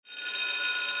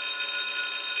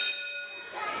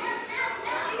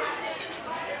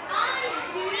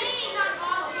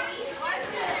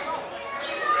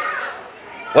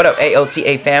What up,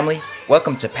 AOTA family?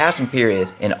 Welcome to Passing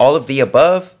Period and All of the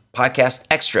Above Podcast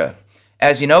Extra.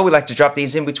 As you know, we like to drop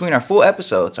these in between our full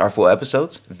episodes.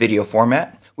 Video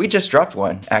format. We just dropped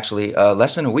one, actually,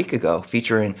 less than a week ago,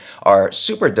 featuring our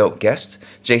super dope guest,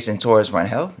 Jason Torres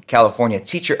Rangel, California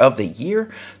Teacher of the Year.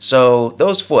 So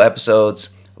those full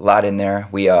episodes, a lot in there.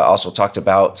 We also talked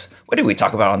about, what did we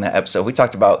talk about on that episode? We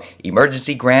talked about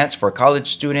emergency grants for college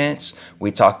students.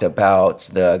 We talked about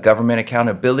the Government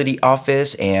Accountability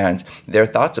Office and their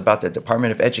thoughts about the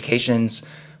Department of Education's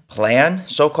plan,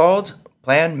 so-called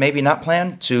plan, maybe not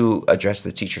plan, to address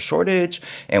the teacher shortage.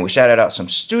 And we shouted out some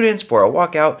students for a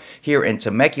walkout here in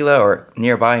Temecula or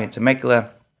nearby in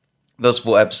Temecula. Those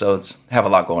full episodes have a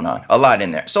lot going on, a lot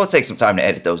in there. So it takes some time to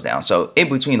edit those down. So in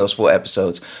between those full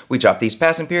episodes, we drop these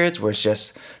passing periods where it's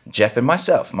just Jeff and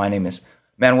myself. My name is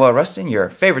Manuel Rustin,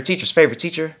 your favorite teacher's favorite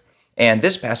teacher. And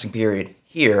this passing period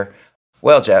here,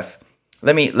 well, Jeff,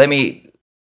 let me, when we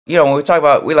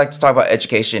like to talk about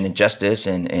education and justice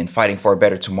and fighting for a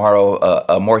better tomorrow,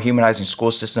 a more humanizing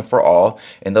school system for all.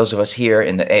 And those of us here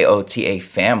in the AOTA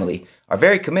family are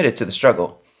very committed to the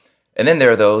struggle. And then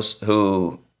there are those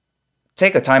who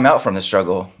take a time out from the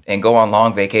struggle and go on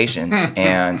long vacations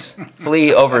and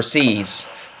flee overseas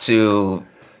to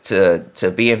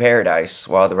be in paradise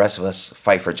while the rest of us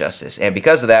fight for justice. And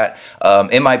because of that,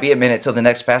 it might be a minute till the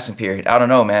next passing period. I don't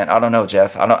know, man. I don't know,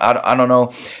 Jeff. I don't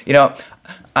know.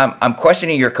 I'm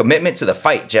questioning your commitment to the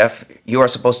fight, Jeff. You are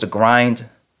supposed to grind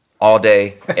all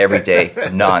day, every day,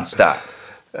 nonstop.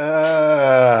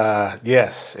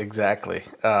 Yes, exactly.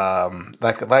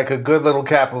 Like a good little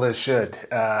capitalist should,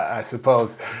 I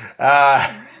suppose.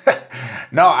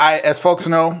 No, as folks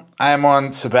know, I am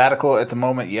on sabbatical at the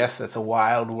moment. Yes, that's a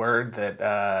wild word that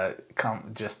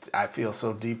I feel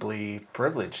so deeply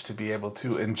privileged to be able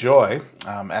to enjoy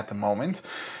at the moment.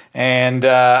 And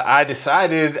I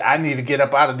decided I need to get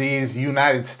up out of these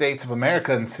United States of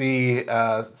America and see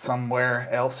somewhere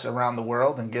else around the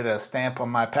world and get a stamp on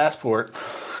my passport.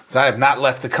 So I have not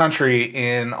left the country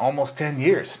in almost 10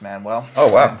 years, Manuel.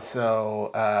 Oh, wow. And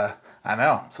so I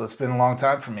know. So it's been a long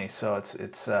time for me. So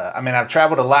it's I've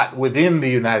traveled a lot within the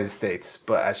United States,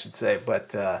 but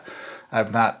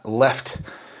I've not left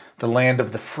the land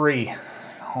of the free,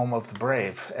 home of the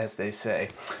brave, as they say.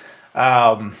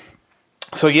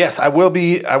 So yes, I will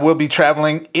be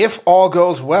traveling if all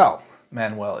goes well,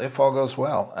 Manuel. If all goes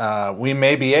well, we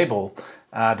may be able,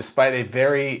 despite a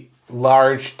very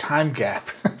large time gap,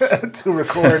 to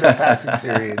record a passing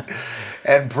period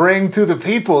and bring to the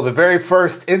people the very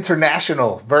first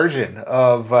international version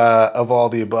of all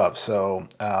the above. So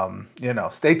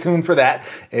stay tuned for that.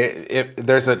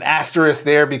 There's an asterisk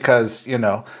there because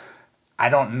I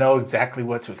don't know exactly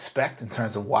what to expect in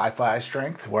terms of Wi-Fi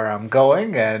strength where I'm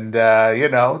going. And,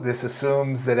 this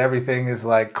assumes that everything is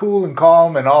like cool and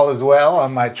calm and all is well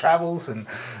on my travels. And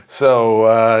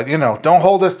so, don't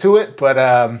hold us to it,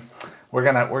 but we're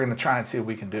gonna try and see what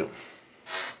we can do.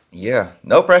 Yeah,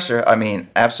 no pressure. I mean,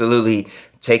 absolutely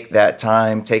take that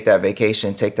time, take that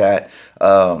vacation, take that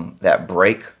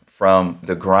break from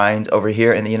the grind over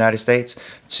here in the United States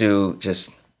to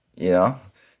just,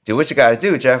 do what you got to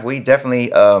do, Jeff. We definitely,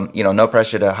 no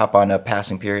pressure to hop on a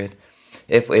passing period.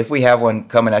 If we have one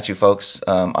coming at you, folks,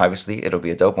 obviously it'll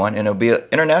be a dope one and it'll be an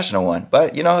international one.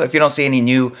 But, if you don't see any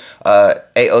new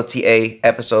AOTA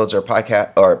episodes or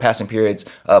podcast or passing periods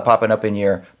popping up in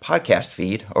your podcast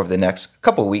feed over the next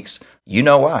couple of weeks, you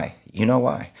know why.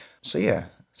 So, yeah.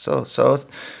 So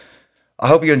I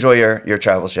hope you enjoy your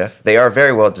travels, Jeff. They are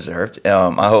very well deserved.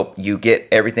 I hope you get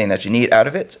everything that you need out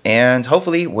of it. And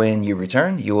hopefully when you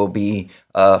return, you will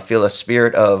feel a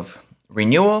spirit of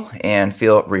renewal and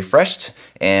feel refreshed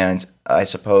and, I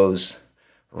suppose,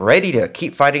 ready to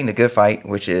keep fighting the good fight,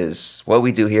 which is what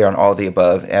we do here on All the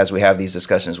Above as we have these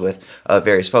discussions with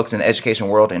various folks in the education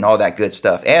world and all that good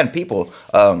stuff. And people,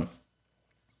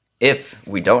 if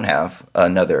we don't have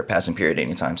another passing period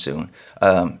anytime soon,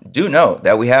 do know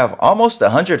that we have almost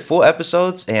 100 full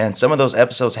episodes, and some of those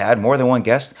episodes had more than one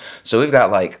guest. So we've got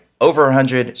like over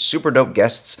 100 super dope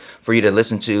guests for you to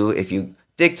listen to. If you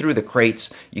dig through the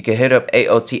crates, you can hit up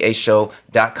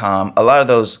AOTAshow.com. A lot of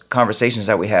those conversations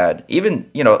that we had,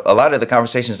 even, a lot of the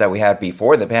conversations that we had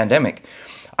before the pandemic,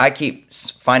 I keep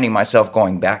finding myself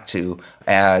going back to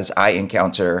as I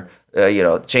encounter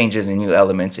changes and new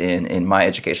elements in my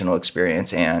educational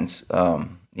experience. And,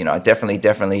 I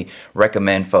definitely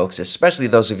recommend folks, especially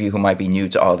those of you who might be new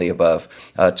to All the Above,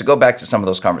 to go back to some of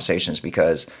those conversations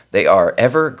because they are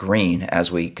evergreen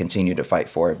as we continue to fight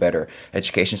for a better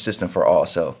education system for all.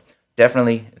 So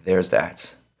definitely there's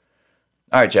that.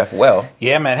 All right, Jeff. Well,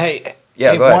 yeah, man. Hey,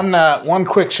 Yeah, Hey, go ahead. one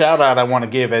quick shout out I want to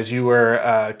give as you were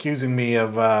accusing me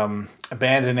of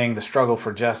abandoning the struggle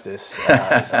for justice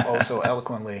also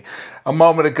eloquently a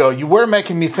moment ago. You were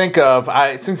making me think of,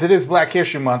 since it is Black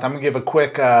History Month, I'm going to give a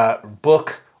quick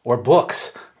book or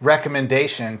books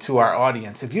recommendation to our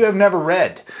audience. If you have never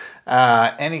read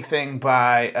anything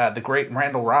by the great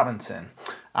Randall Robinson,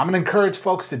 I'm going to encourage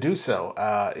folks to do so.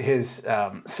 His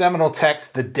seminal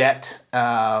text, The Debt,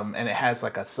 and it has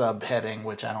like a subheading,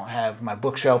 which I don't have my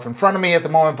bookshelf in front of me at the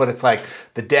moment, but it's like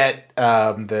The Debt,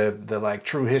 the like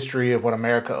true history of what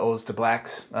America owes to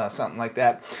blacks, something like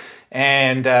that.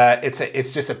 And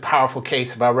it's just a powerful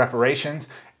case about reparations.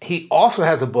 He also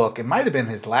has a book, it might have been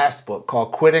his last book,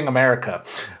 called Quitting America,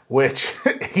 which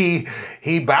he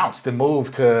bounced and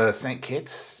moved to St.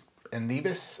 Kitts and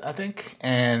Nevis, I think.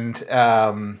 And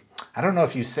I don't know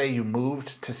if you say you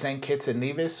moved to St. Kitts and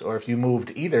Nevis or if you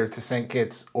moved either to St.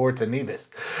 Kitts or to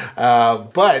Nevis.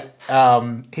 But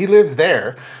he lives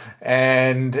there.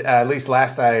 And at least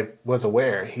last I was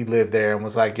aware, he lived there and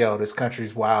was like, yo, this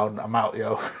country's wild. I'm out,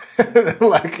 yo.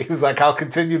 Like, he was like, I'll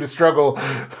continue to struggle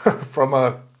from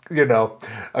a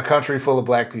country full of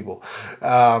black people.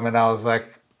 And I was like,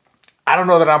 I don't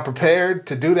know that I'm prepared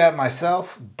to do that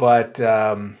myself, but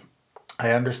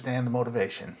I understand the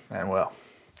motivation, Manuel.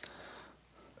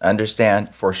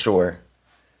 Understand for sure.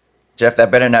 Jeff, that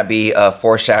better not be a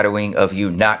foreshadowing of you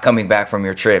not coming back from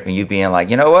your trip and you being like,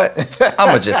 you know what?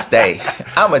 I'ma just stay.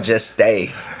 I'ma just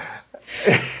stay.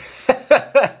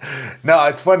 No,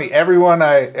 it's funny. Everyone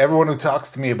who talks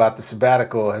to me about the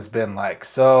sabbatical has been like,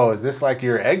 so is this like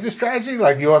your exit strategy?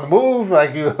 Like you on the move?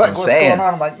 Like you like what's going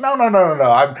on? I'm like, no.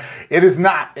 It is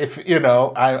not. If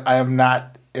I am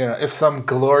not. If some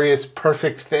glorious,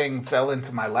 perfect thing fell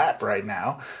into my lap right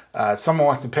now, if someone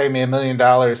wants to pay me $1 million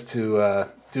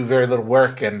to do very little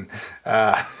work and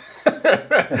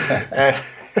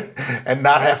and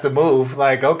not have to move,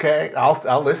 like, okay,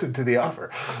 I'll listen to the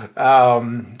offer.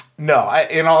 No,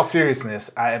 in all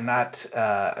seriousness, I am not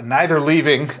neither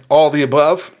leaving all the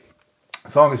above,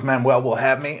 as long as Manuel will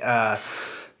have me,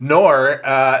 nor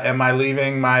am I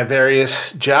leaving my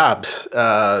various jobs.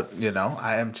 I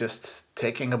am just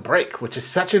taking a break, which is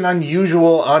such an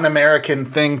unusual, un-American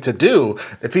thing to do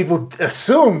that people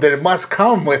assume that it must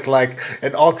come with like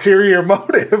an ulterior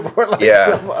motive or like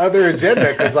some other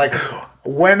agenda. Because like,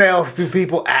 when else do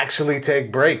people actually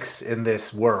take breaks in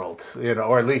this world?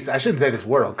 Or at least I shouldn't say this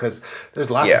world, because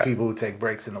there's lots of people who take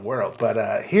breaks in the world.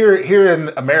 But here in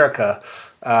America,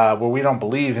 where we don't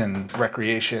believe in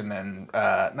recreation and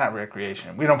not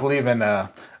recreation, we don't believe in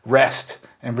rest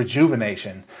and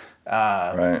rejuvenation.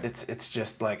 Right. It's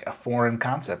just like a foreign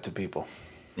concept to people.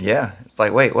 Yeah, it's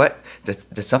like, wait, what?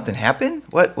 Did something happen?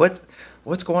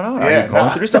 What's going on? Are you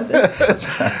going through something?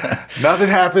 Nothing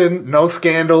happened. No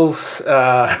scandals.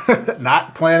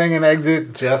 Not planning an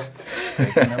exit. Just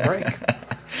taking a break.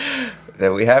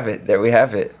 There we have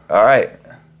it. All right.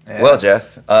 Yeah. Well,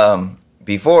 Jeff,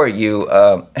 before you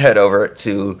head over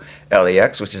to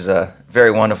LAX, which is a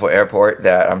very wonderful airport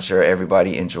that I'm sure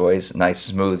everybody enjoys, nice,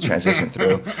 smooth transition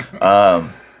through.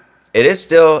 It is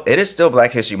still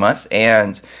Black History Month,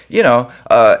 and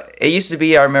it used to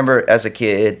be. I remember as a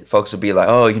kid, folks would be like,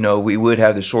 "Oh, we would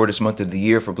have the shortest month of the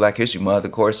year for Black History Month.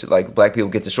 Of course, like Black people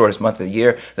get the shortest month of the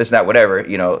year. That's not whatever,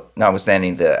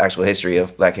 notwithstanding the actual history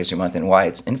of Black History Month and why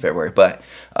it's in February. But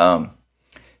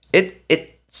it's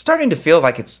starting to feel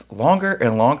like it's longer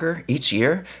and longer each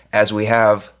year as we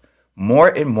have more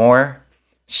and more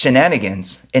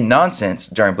shenanigans and nonsense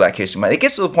during Black History Month. It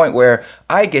gets to the point where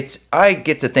I get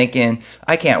to thinking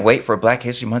I can't wait for Black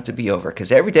History Month to be over,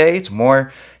 because every day it's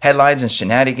more headlines and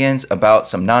shenanigans about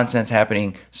some nonsense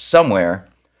happening somewhere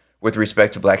with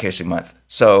respect to Black History Month.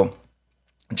 So,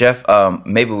 Jeff,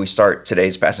 maybe we start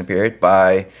today's passing period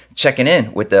by checking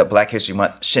in with the Black History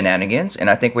Month shenanigans, and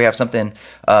I think we have something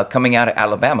coming out of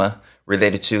Alabama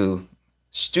related to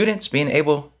students being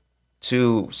able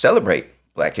to celebrate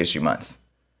Black History Month.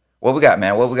 What we got,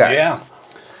 man? What we got?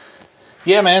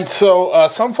 Yeah, man. So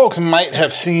some folks might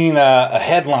have seen a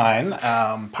headline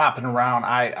popping around.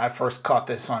 I first caught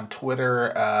this on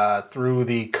Twitter through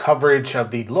the coverage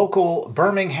of the local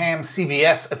Birmingham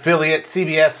CBS affiliate,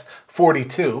 CBS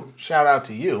 42. Shout out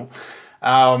to you.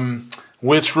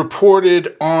 Which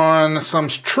reported on some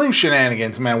true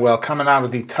shenanigans, Manuel, coming out of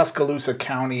the Tuscaloosa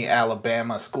County,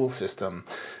 Alabama school system.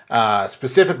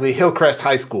 Specifically Hillcrest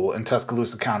High School in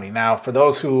Tuscaloosa County. Now, for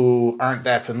those who aren't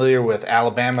that familiar with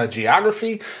Alabama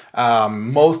geography,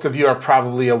 most of you are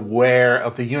probably aware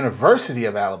of the University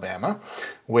of Alabama,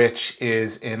 which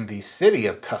is in the city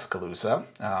of Tuscaloosa.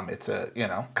 It's a,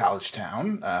 college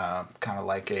town, kind of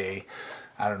like a,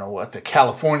 I don't know what the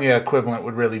California equivalent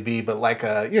would really be, but like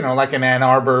like an Ann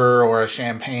Arbor or a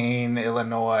Champaign,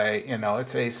 Illinois,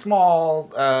 it's a small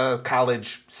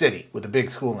college city with a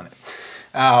big school in it.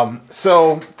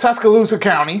 So Tuscaloosa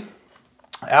County,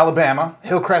 Alabama,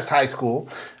 Hillcrest High School,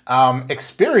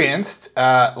 experienced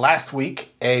last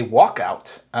week a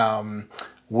walkout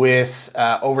with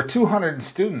over 200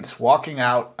 students walking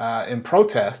out in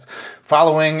protest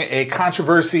following a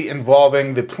controversy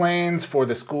involving the plans for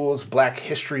the school's Black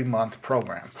History Month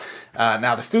program.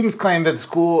 Now, the students claimed that the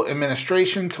school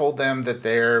administration told them that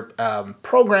their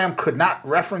program could not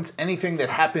reference anything that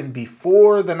happened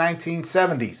before the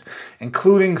 1970s,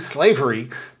 including slavery,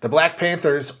 the Black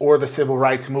Panthers, or the Civil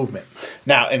Rights Movement.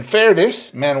 Now, in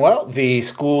fairness, Manuel, the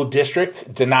school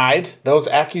district denied those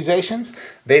accusations.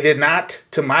 They did not,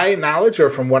 to my knowledge or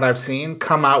from what I've seen,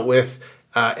 come out with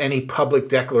any public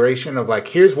declaration of like,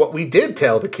 here's what we did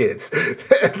tell the kids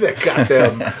that got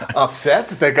them upset.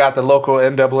 They got the local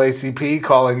NAACP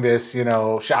calling this,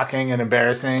 shocking and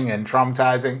embarrassing and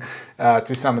traumatizing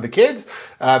to some of the kids.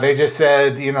 They just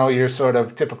said, your sort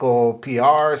of typical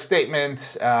PR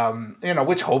statements,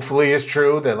 which hopefully is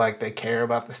true, that like they care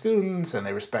about the students and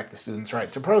they respect the students'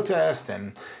 right to protest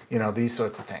and, these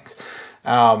sorts of things.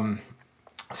 I'm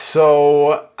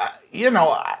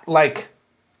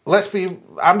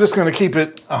just going to keep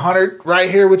it 100 right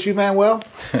here with you, Manuel.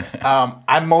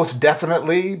 I most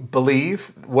definitely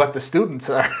believe what the students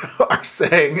are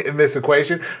saying in this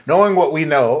equation, knowing what we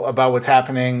know about what's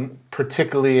happening,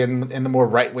 particularly in the more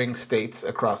right-wing states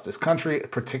across this country,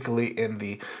 particularly in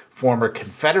the former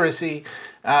Confederacy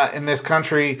in this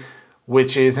country,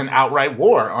 which is an outright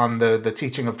war on the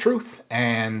teaching of truth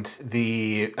and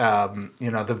the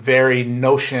very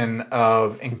notion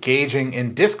of engaging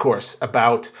in discourse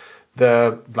about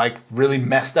the really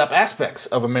messed up aspects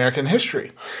of American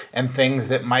history and things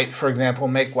that might, for example,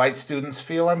 make white students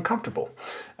feel uncomfortable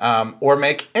or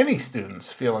make any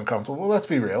students feel uncomfortable. Well, let's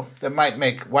be real. That might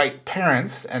make white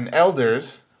parents and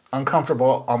elders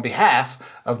uncomfortable on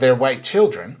behalf of their white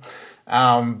children.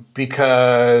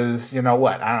 Because I don't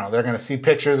know, they're going to see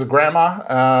pictures of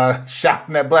grandma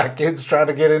shouting at black kids trying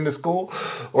to get into school,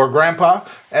 or grandpa,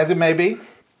 as it may be.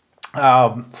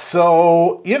 I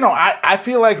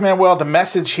feel like, Manuel, the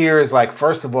message here is like,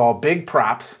 first of all, big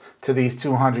props to these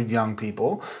 200 young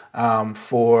people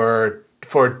for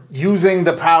using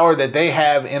the power that they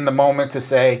have in the moment to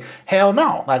say, hell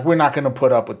no, like, we're not going to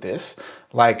put up with this.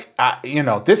 Like,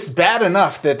 this is bad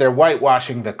enough that they're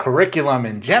whitewashing the curriculum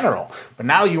in general. But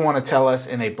now you want to tell us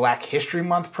in a Black History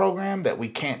Month program that we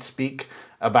can't speak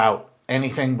about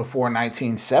anything before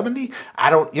 1970?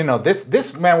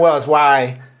 This, Manuel, is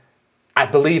why I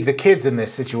believe the kids in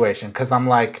this situation. Because I'm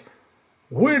like,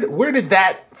 where did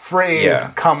that phrase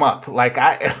come up? Like,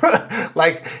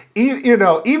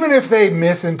 even if they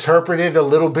misinterpreted a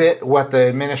little bit what the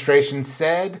administration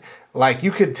said, like,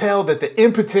 you could tell that the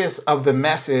impetus of the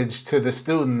message to the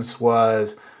students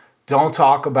was, don't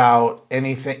talk about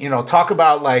anything, talk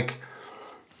about like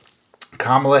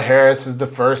Kamala Harris is the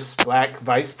first black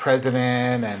vice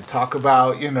president, and talk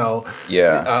about,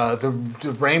 the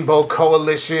Rainbow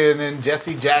Coalition and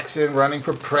Jesse Jackson running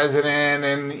for president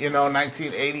in,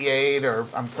 1988, or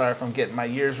I'm sorry if I'm getting my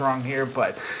years wrong here,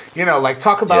 but,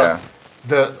 talk about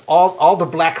all the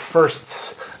black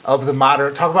firsts of the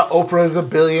modern, talk about Oprah as a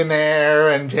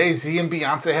billionaire and Jay-Z and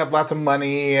Beyonce have lots of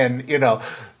money and,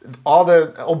 all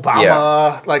the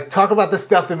Obama, like, talk about the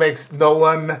stuff that makes no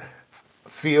one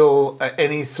feel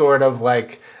any sort of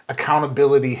like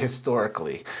accountability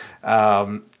historically.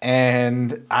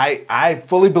 And I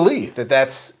fully believe that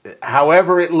that's,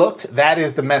 however it looked, that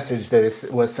is the message that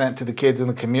was sent to the kids in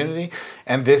the community.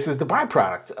 And this is the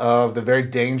byproduct of the very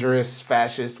dangerous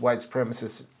fascist white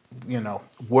supremacist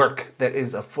work that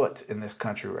is afoot in this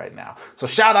country right now. So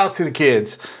shout out to the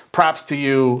kids. Props to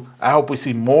you. I hope we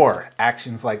see more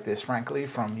actions like this, frankly,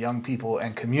 from young people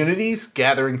and communities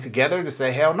gathering together to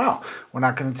say, hell no, we're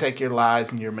not going to take your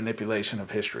lies and your manipulation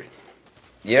of history.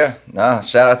 Yeah,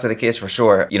 shout out to the kids for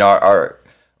sure. Our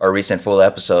recent full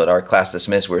episode, our class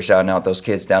dismissed, we were shouting out those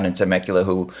kids down in Temecula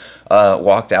who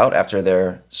walked out after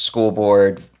their school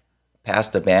board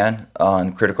passed a ban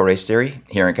on critical race theory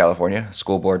here in California,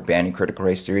 school board banning critical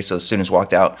race theory. So the students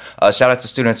walked out. Shout out to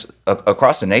students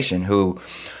across the nation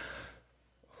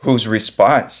whose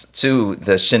response to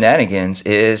the shenanigans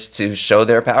is to show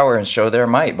their power and show their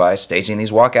might by staging these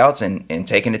walkouts and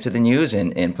taking it to the news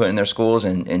and putting their schools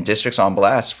and districts on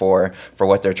blast for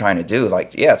what they're trying to do.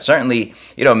 Like, yeah, certainly,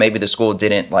 maybe the school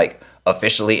didn't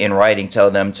officially in writing tell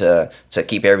them to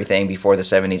keep everything before the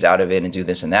 70s out of it and do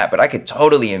this and that. But I could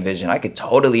totally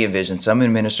envision some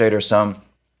administrator, some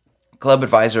club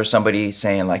advisor or somebody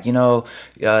saying like,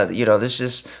 let's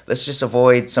just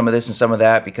avoid some of this and some of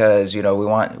that because we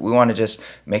want to just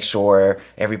make sure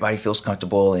everybody feels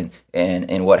comfortable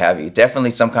and what have you.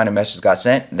 Definitely some kind of message got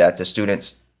sent that the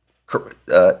students,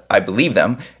 I believe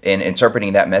them in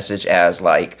interpreting that message as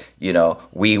like,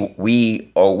 we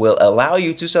will allow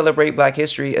you to celebrate Black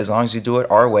history as long as you do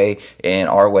it our way, and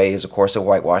our way is of course a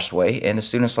whitewashed way. And the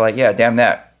students are like, yeah, damn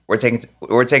that. We're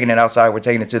taking it outside. We're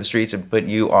taking it to the streets and putting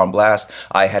you on blast.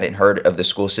 I hadn't heard of the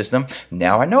school system.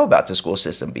 Now I know about the school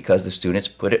system because the students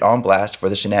put it on blast for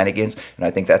the shenanigans. And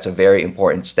I think that's a very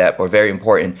important step, or very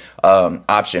important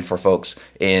option for folks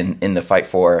in the fight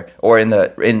for, or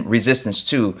in resistance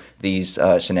to these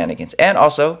shenanigans. And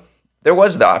also, there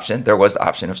was the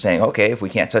option of saying, okay, if we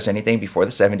can't touch anything before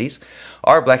the 70s,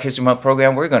 our Black History Month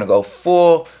program, we're going to go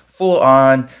full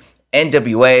on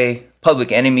NWA,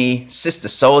 Public Enemy, Sister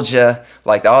Souljah,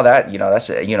 like all that.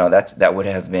 That would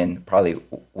have been probably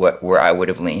where I would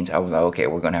have leaned. I was like, okay,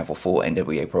 we're gonna have a full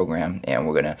NWA program, and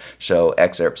we're gonna show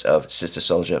excerpts of Sister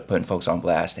Souljah, putting folks on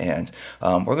blast, and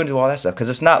we're gonna do all that stuff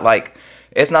because it's not like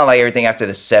everything after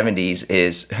the 70s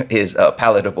is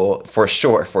palatable for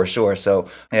sure. So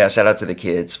yeah, shout out to the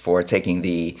kids for taking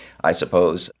the, I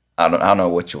suppose, I don't know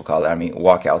what you'll call it. I mean,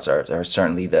 walkouts are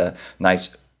certainly the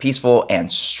nice, peaceful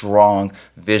and strong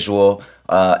visual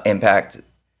impact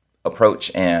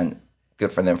approach, and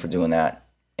good for them for doing that.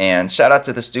 And shout out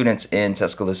to the students in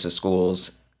Tuscaloosa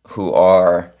schools who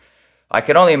are, I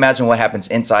can only imagine what happens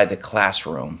inside the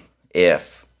classroom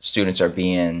if students are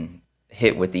being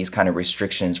hit with these kind of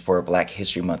restrictions for a Black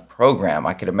History Month program.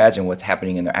 I could imagine what's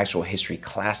happening in their actual history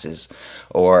classes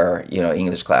or,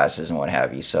 English classes and what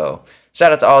have you. So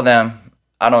shout out to all of them.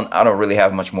 I don't really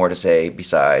have much more to say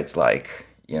besides like,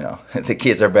 the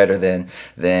kids are better than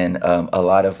a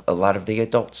lot of the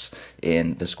adults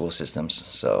in the school systems.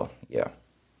 So yeah.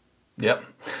 Yep.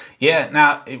 Yeah.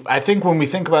 Now, I think when we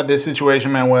think about this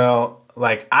situation, Manuel,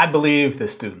 like I believe the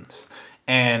students,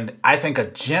 and I think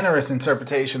a generous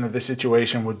interpretation of the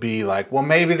situation would be like, well,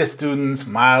 maybe the students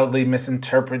mildly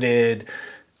misinterpreted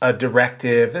a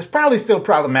directive that's probably still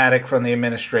problematic from the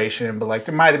administration, but like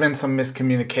there might have been some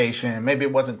miscommunication. Maybe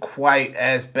it wasn't quite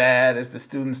as bad as the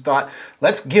students thought.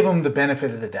 Let's give them the benefit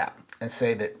of the doubt and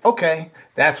say that, okay,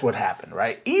 that's what happened,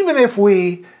 right? Even if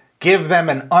we give them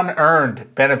an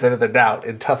unearned benefit of the doubt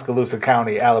in Tuscaloosa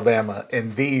County, Alabama,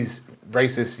 in these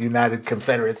racist United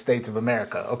Confederate States of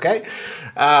America, okay?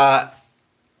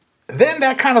 Then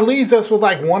that kind of leaves us with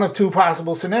like one of two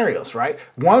possible scenarios, right?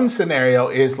 One scenario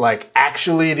is like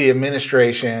actually the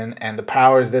administration and the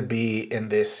powers that be in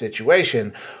this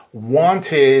situation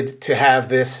wanted to have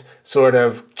this sort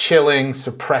of chilling,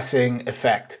 suppressing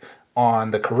effect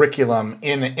on the curriculum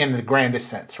in the grandest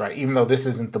sense, right? Even though this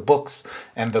isn't the books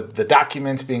and the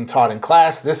documents being taught in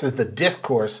class, this is the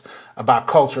discourse about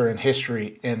culture and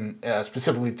history in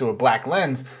specifically through a Black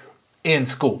lens in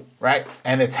school, right?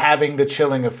 And it's having the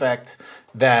chilling effect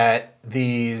that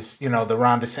these, the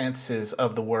Ron DeSantis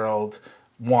of the world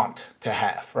want to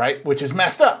have, right? Which is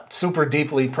messed up, super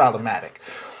deeply problematic.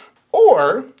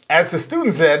 Or, as the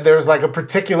student said, there's like a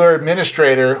particular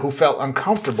administrator who felt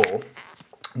uncomfortable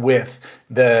with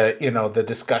the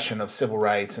discussion of civil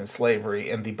rights and slavery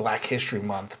in the Black History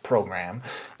Month program,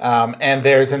 and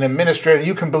there's an administrator.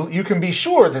 You can be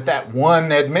sure that one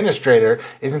administrator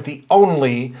isn't the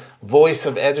only voice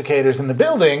of educators in the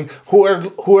building who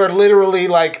are literally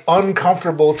like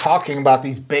uncomfortable talking about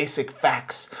these basic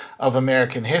facts of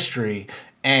American history,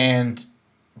 and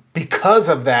because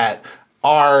of that,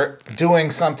 are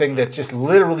doing something that just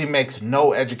literally makes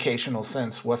no educational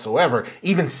sense whatsoever,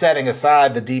 even setting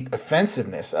aside the deep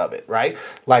offensiveness of it, right?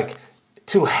 Like,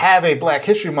 to have a Black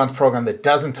History Month program that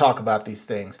doesn't talk about these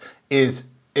things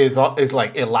is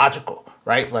like illogical,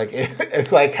 right? Like,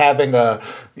 it's like having a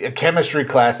chemistry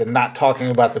class and not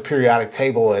talking about the periodic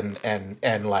table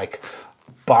and like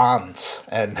bonds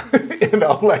and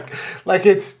like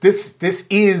it's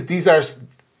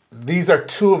these are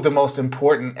two of the most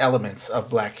important elements of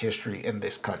Black history in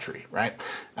this country, right?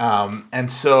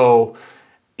 And so,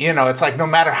 it's like no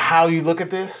matter how you look at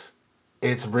this,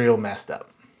 it's real messed up.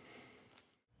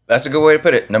 That's a good way to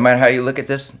put it. No matter how you look at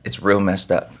this, it's real messed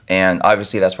up. And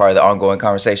obviously that's part of the ongoing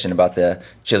conversation about the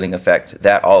chilling effect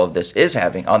that all of this is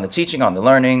having on the teaching, on the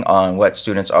learning, on what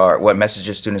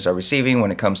messages students are receiving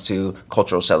when it comes to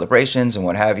cultural celebrations and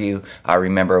what have you. I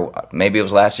remember maybe it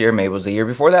was last year, maybe it was the year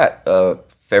before that,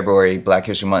 February Black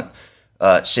History Month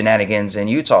shenanigans in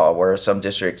Utah, where some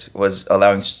district was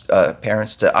allowing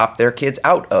parents to opt their kids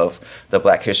out of the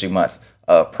Black History Month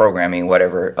programming,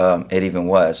 whatever it even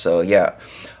was. So yeah,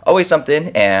 always something.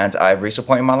 And I've reached a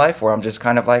point in my life where I'm just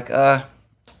kind of like,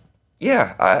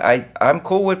 Yeah, I'm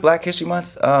cool with Black History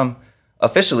Month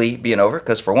officially being over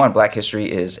because for one, Black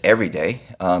History is every day.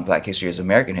 Black History is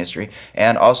American history,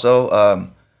 and also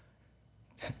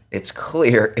it's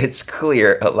clear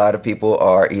a lot of people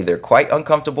are either quite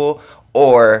uncomfortable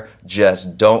or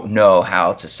just don't know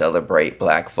how to celebrate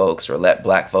Black folks or let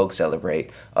Black folks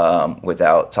celebrate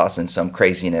without tossing some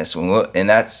craziness. And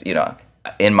that's,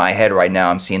 in my head right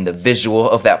now, I'm seeing the visual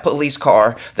of that police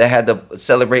car that had the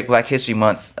Celebrate Black History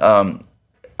Month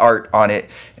art on it.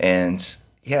 And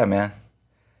yeah, man,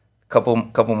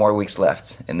 couple more weeks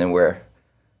left, and then we're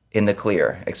in the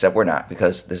clear, except we're not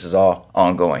because this is all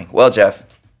ongoing. Well, Jeff,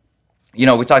 we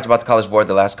talked about the College Board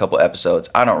the last couple episodes.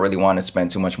 I don't really want to spend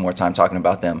too much more time talking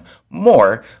about them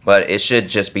more, but it should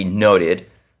just be noted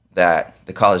that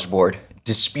the College Board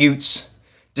disputes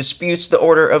the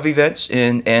order of events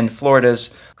in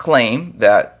Florida's claim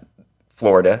that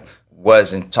Florida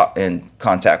was in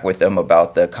contact with them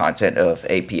about the content of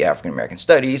AP African American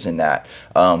Studies and that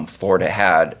Florida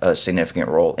had a significant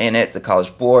role in it. The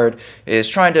College Board is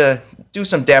trying to do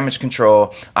some damage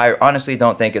control. I honestly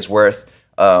don't think it's worth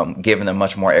giving them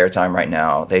much more airtime right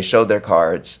now. They showed their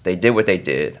cards. They did what they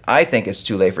did. I think it's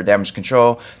too late for damage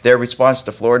control. Their response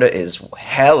to Florida is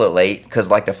hella late because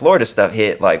the Florida stuff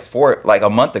hit a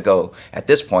month ago at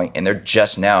this point, and they're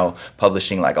just now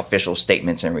publishing official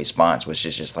statements in response, which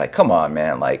is just come on,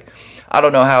 man. I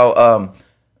don't know how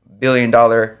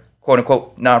billion-dollar quote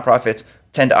unquote nonprofits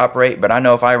tend to operate, but I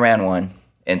know if I ran one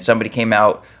and somebody came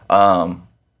out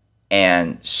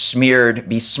and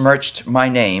besmirched my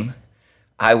name,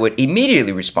 I would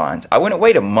immediately respond. I wouldn't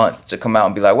wait a month to come out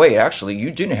and be like, wait, actually,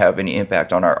 you didn't have any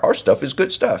impact on our stuff is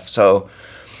good stuff. So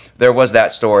there was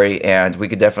that story, and we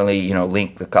could definitely,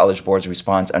 link the College Board's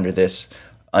response under this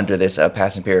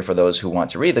passing period for those who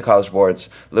want to read the College Board's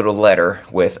little letter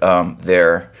with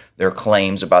their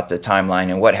claims about the timeline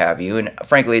and what have you. And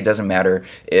frankly, it doesn't matter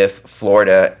if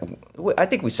Florida, I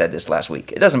think we said this last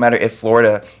week, it doesn't matter if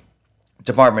Florida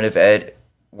Department of Ed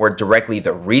were directly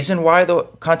the reason why the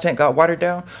content got watered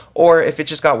down, or if it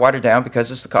just got watered down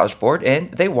because it's the College Board and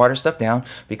they water stuff down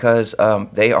because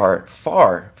they are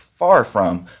far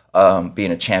from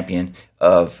being a champion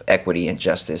of equity and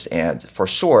justice. And for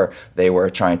sure, they were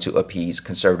trying to appease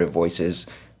conservative voices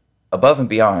above and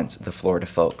beyond the Florida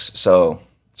folks. So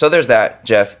there's that,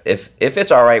 Jeff. If it's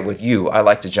all right with you, I'd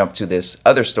like to jump to this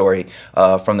other story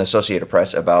from the Associated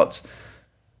Press about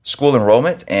school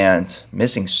enrollment and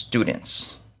missing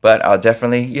students. But I'll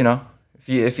definitely,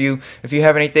 if you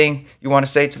have anything you want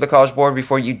to say to the College Board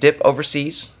before you dip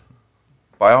overseas,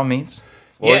 by all means,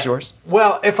 floor is yours.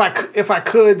 Well, if I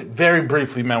could very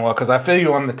briefly, Manuel, because I feel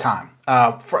you on the time.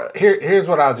 Here's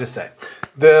what I'll just say: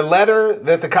 the letter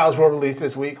that the College Board released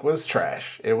this week was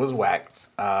trash. It was whack,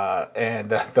 and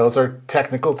those are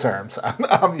technical terms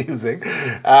I'm using.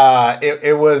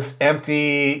 It was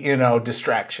empty,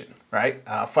 distraction. Right?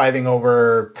 Fighting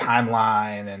over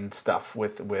timeline and stuff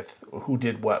with who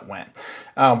did what when.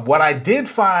 What I did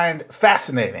find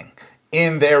fascinating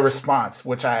in their response,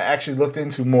 which I actually looked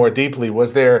into more deeply,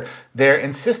 was their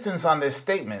insistence on this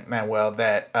statement, Manuel,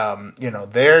 that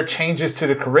their changes to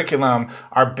the curriculum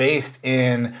are based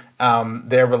in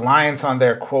their reliance on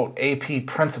their, quote, AP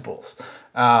principles.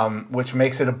 Which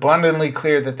makes it abundantly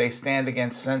clear that they stand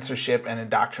against censorship and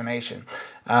indoctrination.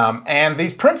 And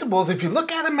these principles, if you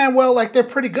look at them, Manuel, they're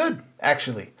pretty good,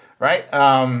 actually, right?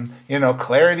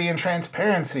 Clarity and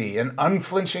transparency, an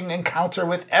unflinching encounter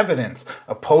with evidence,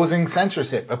 opposing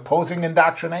censorship, opposing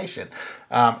indoctrination.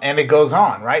 And it goes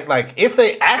on, right? If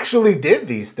they actually did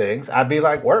these things, I'd be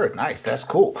like, word, nice, that's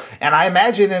cool. And I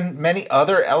imagine in many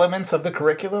other elements of the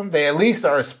curriculum, they at least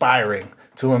are aspiring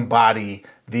to embody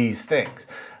these things.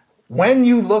 When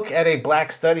you look at a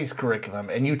Black Studies curriculum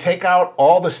and you take out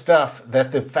all the stuff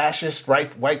that the fascist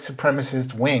white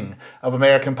supremacist wing of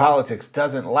American politics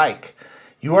doesn't like,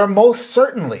 you are most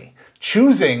certainly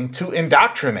choosing to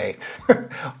indoctrinate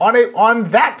on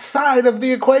that side of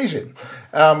the equation.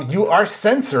 You are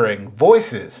censoring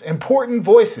voices, important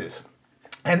voices,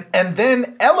 and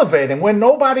then elevating when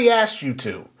nobody asked you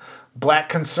to, Black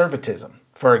conservatism,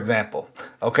 for example,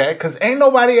 okay? Because ain't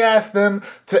nobody asked them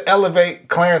to elevate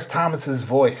Clarence Thomas's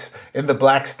voice in the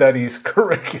Black Studies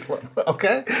curriculum,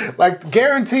 okay?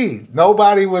 Guaranteed,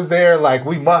 nobody was there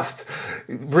we must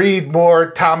read more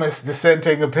Thomas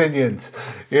dissenting opinions,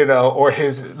 or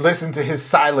listen to his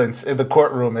silence in the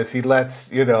courtroom as he lets,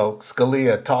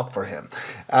 Scalia talk for him.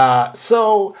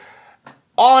 So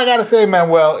all I gotta say,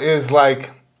 Manuel, is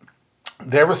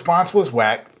their response was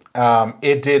whack.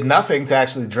 It did nothing to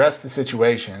actually address the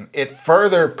situation. It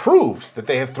further proves that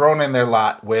they have thrown in their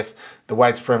lot with the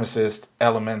white supremacist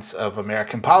elements of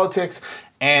American politics,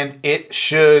 and it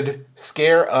should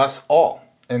scare us all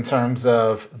in terms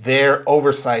of their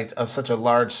oversight of such a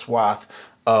large swath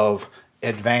of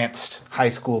advanced high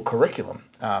school curriculum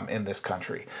in this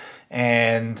country.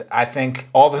 And I think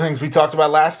all the things we talked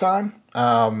about last time,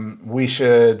 we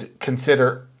should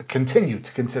continue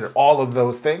to consider all of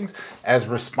those things as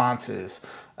responses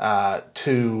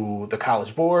to the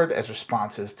College Board, as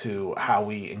responses to how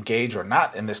we engage or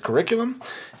not in this curriculum.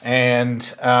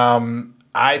 And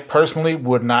I personally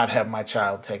would not have my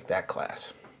child take that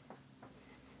class.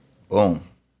 Boom.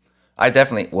 I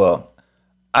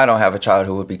don't have a child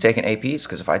who would be taking APs,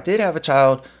 because if I did have a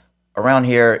child around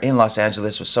here in Los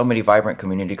Angeles with so many vibrant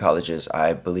community colleges,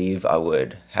 I believe I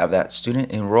would have that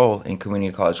student enroll in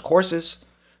community college courses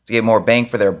to get more bang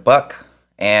for their buck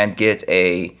and get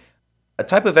a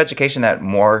type of education that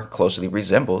more closely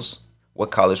resembles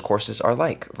what college courses are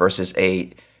like versus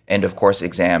a end of course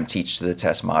exam, teach to the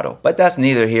test model. But that's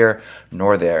neither here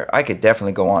nor there. I could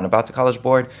definitely go on about the College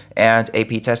Board and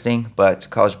AP testing, but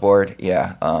College Board,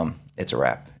 it's a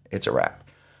wrap. It's a wrap.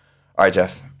 All right,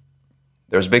 Jeff.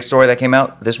 There was a big story that came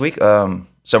out this week. Some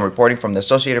reporting from the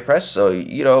Associated Press. So,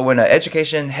 when an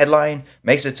education headline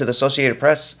makes it to the Associated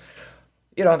Press,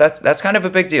 that's kind of a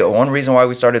big deal. One reason why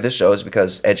we started this show is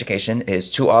because education is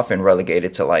too often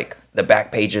relegated to like the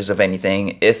back pages of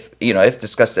anything, if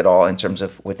discussed at all in terms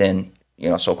of within,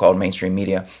 so-called mainstream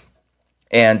media.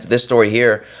 And this story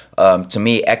here, to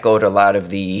me, echoed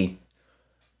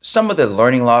some of the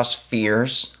learning loss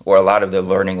fears,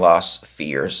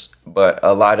 but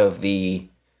a lot of the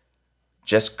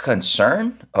just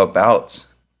concern about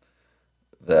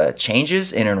the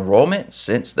changes in enrollment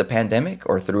since the pandemic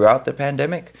or throughout the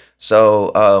pandemic.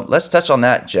 So let's touch on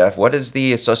that, Jeff. What is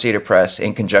the Associated Press,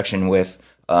 in conjunction with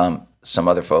some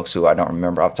other folks who I don't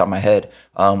remember off the top of my head,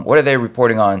 what are they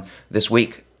reporting on this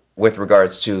week with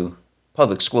regards to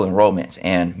public school enrollment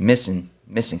and missing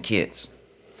kids?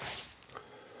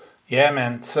 Yeah,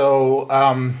 man. So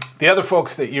the other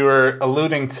folks that you were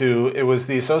alluding to, it was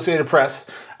the Associated Press,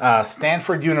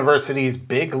 Stanford University's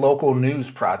Big Local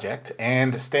News Project,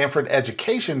 and Stanford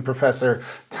education professor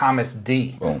Thomas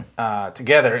Dee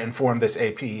together informed this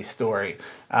AP story.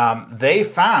 They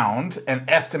found an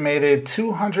estimated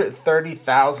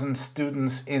 230,000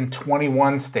 students in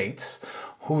 21 states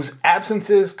whose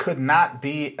absences could not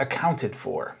be accounted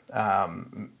for.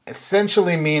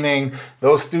 Essentially meaning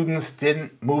those students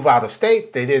didn't move out of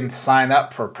state, they didn't sign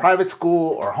up for private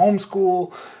school or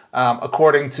homeschool,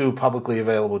 according to publicly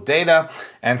available data.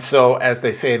 And so, as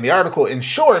they say in the article, in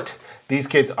short, these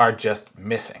kids are just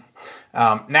missing.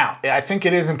 Now, I think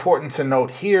it is important to note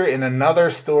here in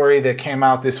another story that came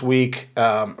out this week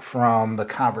from The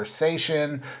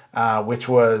Conversation, which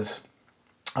was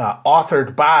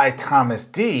authored by Thomas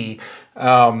Dee.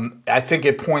 I think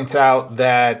it points out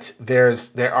that there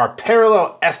are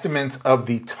parallel estimates of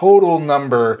the total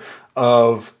number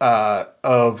of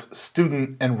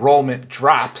student enrollment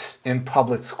drops in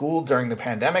public school during the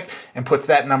pandemic, and puts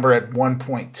that number at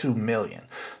 1.2 million.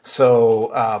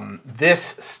 So this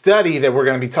study that we're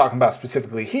going to be talking about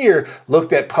specifically here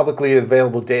looked at publicly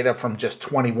available data from just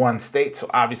 21 states. So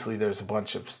obviously there's a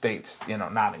bunch of states,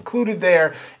 not included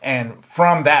there. And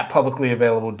from that publicly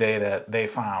available data, they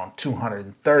found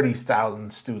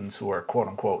 230,000 students who are quote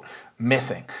unquote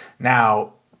missing.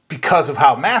 Now, because of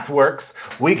how math works,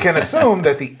 we can assume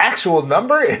that the actual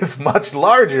number is much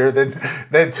larger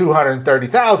than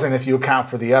 230,000 if you account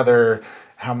for the other,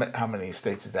 how many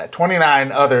states is that?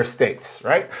 29 other states,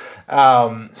 right?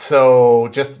 So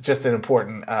just an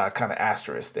important kind of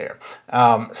asterisk there.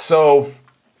 So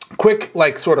quick,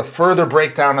 sort of further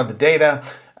breakdown of the data.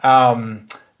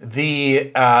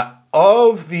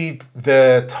 Of the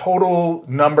total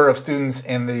number of students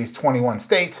in these 21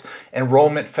 states,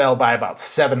 enrollment fell by about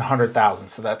 700,000.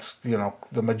 So that's,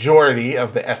 the majority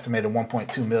of the estimated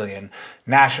 1.2 million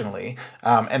nationally.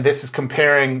 And this is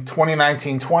comparing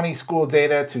 2019-20 school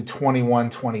data to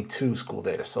 21-22 school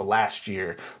data. So last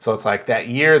year. So it's like that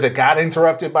year that got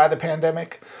interrupted by the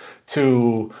pandemic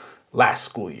to last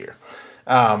school year.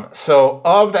 So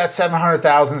of that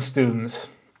 700,000 students,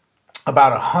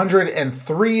 about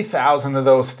 103,000 of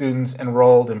those students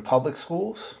enrolled in public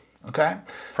schools. Okay,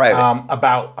 private.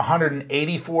 About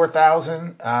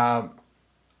 184,000. I'm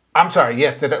sorry.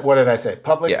 Yes. What did I say?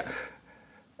 Public. Yeah.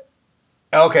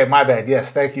 Okay, my bad.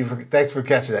 Yes, thanks for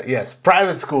catching that. Yes,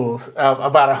 private schools.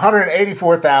 About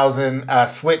 184,000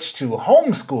 switched to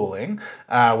homeschooling,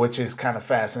 which is kind of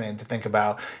fascinating to think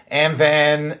about, and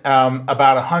then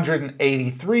about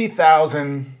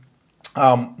 183,000.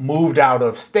 Moved out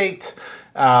of state,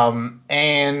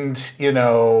 And,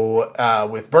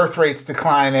 with birth rates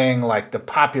declining, like the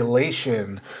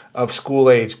population of school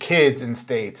age kids in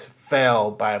states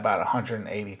fell by about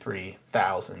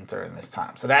 183,000 during this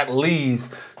time. So that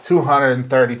leaves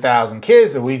 230,000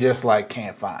 kids that we just like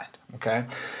can't find. Okay.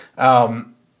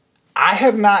 I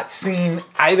have not seen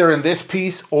either in this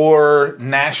piece or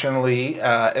nationally,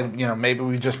 and maybe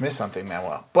we just missed something,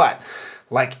 Manuel, but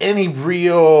like any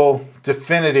real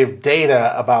definitive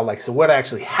data about so what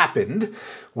actually happened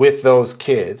with those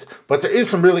kids. But there is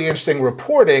some really interesting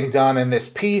reporting done in this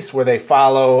piece where they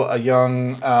follow a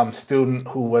young student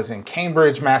who was in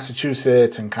Cambridge,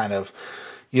 Massachusetts, and kind of,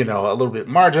 a little bit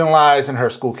marginalized in her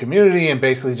school community, and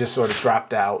basically just sort of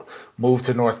dropped out, moved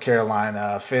to North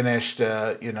Carolina, finished,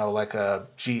 like a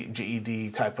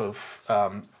GED type of,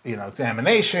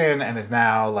 examination, and is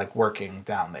now working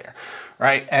down there,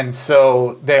 right? And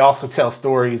so they also tell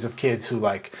stories of kids who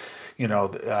a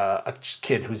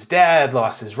kid whose dad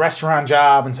lost his restaurant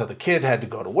job, and so the kid had to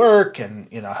go to work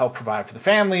and help provide for the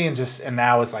family, and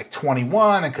now is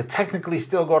 21 and could technically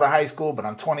still go to high school, but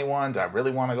I'm 21. Do I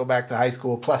really want to go back to high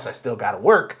school? Plus, I still got to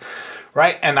work,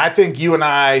 right? And I think you and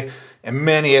I and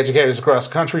many educators across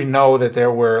the country know that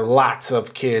there were lots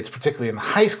of kids, particularly in the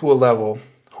high school level,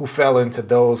 who fell into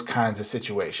those kinds of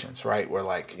situations, right? Where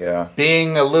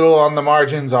being a little on the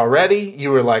margins already, you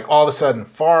were all of a sudden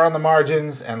far on the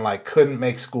margins and couldn't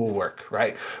make school work,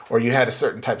 right? Or you had a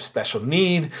certain type of special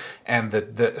need, and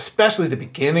the especially the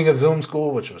beginning of Zoom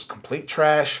school, which was complete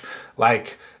trash.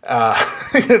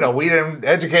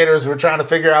 Educators were trying to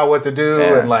figure out what to do,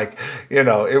 and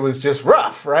it was just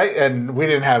rough, right? And we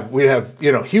have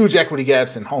huge equity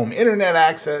gaps in home internet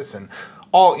access and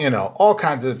all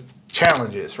kinds of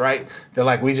challenges, right?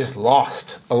 That we just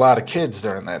lost a lot of kids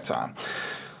during that time.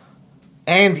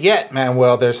 And yet,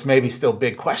 Manuel, there's maybe still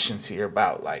big questions here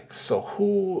about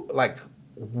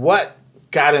what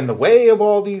got in the way of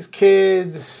all these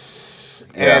kids,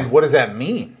 and what does that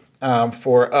mean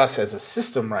for us as a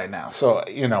system right now? So,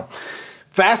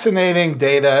 fascinating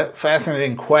data,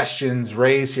 fascinating questions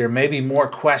raised here, maybe more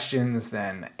questions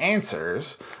than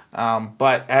answers.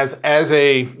 But as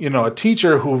a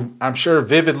teacher who I'm sure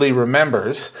vividly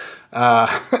remembers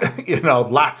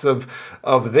lots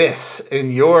of this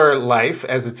in your life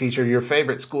as a teacher, your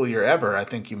favorite school year ever, I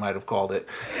think you might have called it,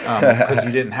 because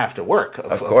you didn't have to work,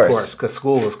 of course, because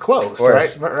school was closed,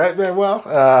 right? Right, well.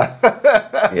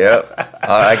 Yep.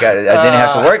 I didn't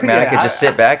have to work, man. I could just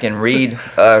sit back and read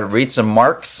some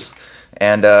Marx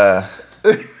and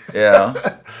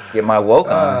get my woke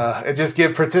on. And just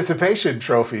give participation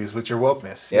trophies with your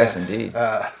wokeness. Yes. Indeed.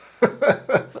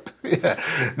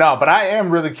 No, but I am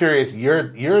really curious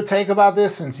your take about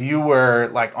this, since you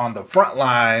were on the front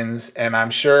lines, and I'm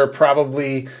sure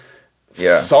probably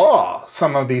saw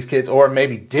some of these kids, or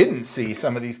maybe didn't see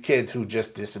some of these kids who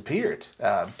just disappeared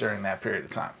during that period of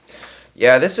time.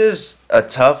 Yeah, this is a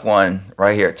tough one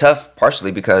right here. Tough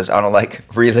partially because I don't like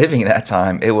reliving that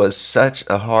time. It was such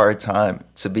a hard time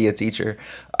to be a teacher.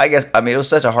 It was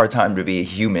such a hard time to be a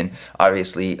human,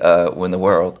 obviously, when the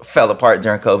world fell apart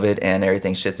during COVID and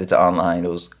everything shifted to online. It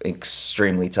was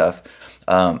extremely tough.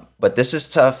 But this is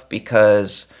tough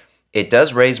because it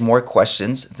does raise more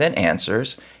questions than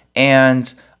answers.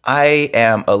 And I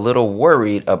am a little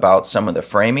worried about some of the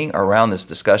framing around this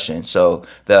discussion. So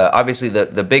obviously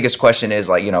the biggest question is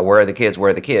where are the kids? Where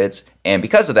are the kids? And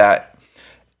because of that,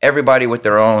 everybody with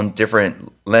their own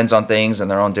different lens on things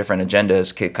and their own different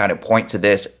agendas could kind of point to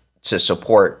this to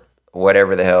support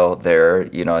whatever the hell their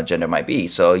agenda might be.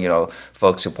 So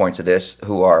folks who point to this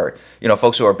who are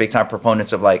folks who are big time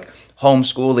proponents of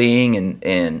homeschooling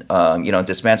and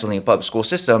dismantling the public school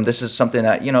system. This is something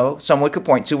that someone could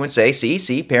point to and say,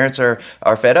 see, parents are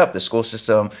fed up. The school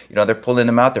system, they're pulling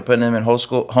them out, they're putting them in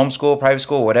homeschool, private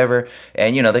school, whatever,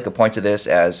 and they could point to this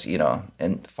as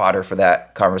and fodder for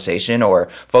that conversation. Or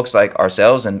folks like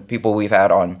ourselves and people we've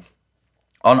had on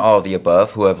all of the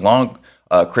above who have long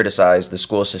criticized the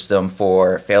school system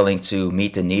for failing to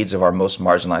meet the needs of our most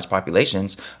marginalized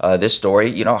populations. This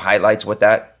story, highlights what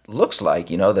that looks like.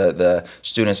 The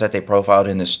students that they profiled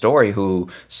in this story who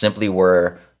simply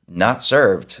were not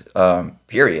served,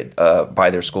 period, by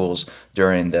their schools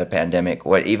during the pandemic,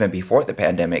 or even before the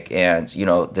pandemic. And,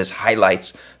 this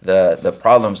highlights the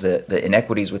problems, the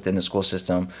inequities within the school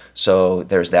system. So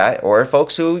there's that. Or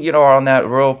folks who, are on that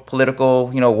real political,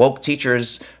 woke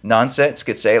teachers nonsense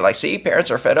could say, see, parents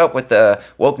are fed up with the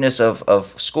wokeness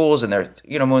of schools and they're,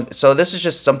 so this is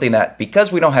just something that,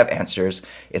 because we don't have answers,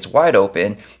 it's wide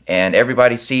open and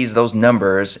everybody sees those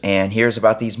numbers and hears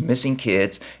about these missing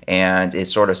kids, and it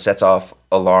sort of sets off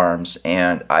alarms.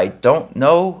 And I don't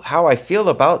know how I feel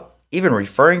about even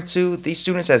referring to these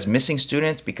students as missing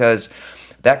students, because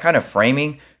that kind of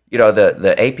framing,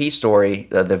 the AP story,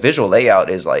 the visual layout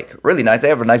is like really nice. They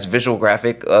have a nice visual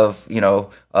graphic of,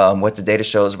 what the data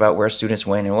shows about where students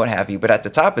went and what have you. But at the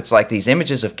top, it's like these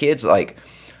images of kids, like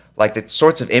the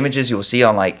sorts of images you will see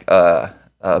on like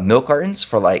milk cartons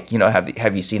for like,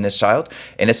 have you seen this child?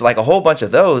 And it's like a whole bunch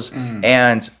of those.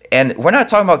 And we're not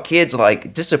talking about kids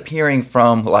like disappearing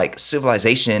from like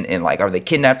civilization and like, are they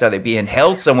kidnapped? Are they being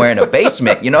held somewhere in a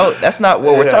basement? That's not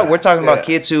what we're talking. We're talking about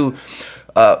kids who,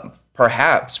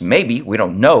 perhaps, maybe, we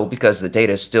don't know because the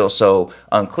data is still so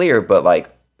unclear, but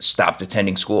like stopped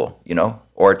attending school,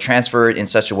 or transferred in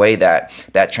such a way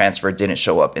that transfer didn't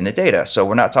show up in the data. So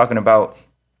we're not talking about,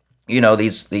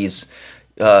 these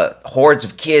hordes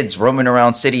of kids roaming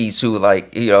around cities who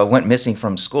like, went missing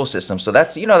from school systems. So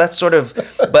that's, that's sort of,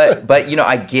 but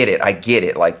I get it.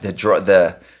 Like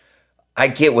I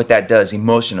get what that does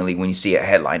emotionally when you see a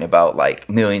headline about like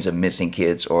millions of missing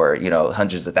kids or,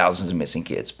 hundreds of thousands of missing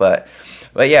kids. But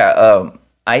yeah,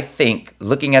 I think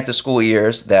looking at the school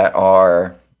years that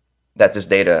this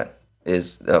data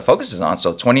focuses on,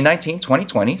 so 2019,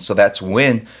 2020, so that's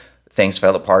when things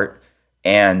fell apart,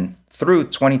 and through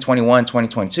 2021,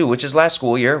 2022, which is last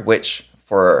school year, which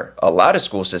for a lot of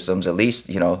school systems, at least,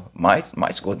 my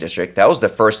school district, that was the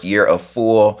first year of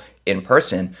full in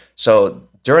person. So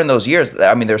during those years,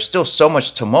 I mean, there's still so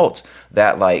much tumult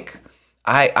that like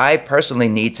I personally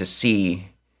need to see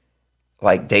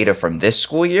like data from this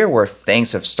school year where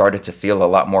things have started to feel a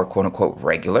lot more quote unquote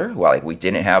regular. Well, like we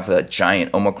didn't have the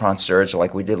giant Omicron surge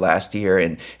like we did last year,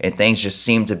 and things just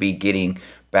seem to be getting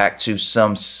back to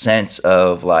some sense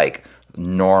of like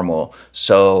normal.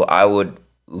 So I would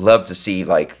love to see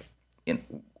like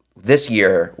this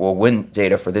year, well, when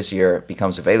data for this year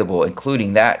becomes available,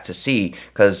 including that to see,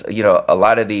 because a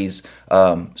lot of these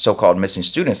so-called missing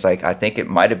students, like I think it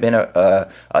might have been a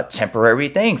temporary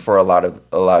thing for a lot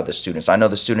of the students. I know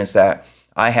the students that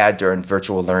I had during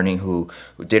virtual learning who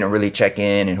didn't really check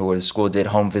in and who the school did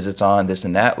home visits on, this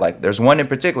and that. Like there's one in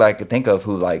particular I could think of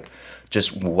who like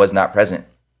just was not present.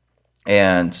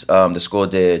 And the school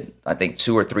did, I think,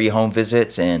 2 or 3 home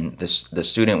visits, and the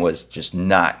student was just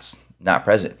not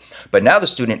present. But now the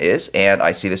student is, and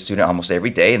I see the student almost every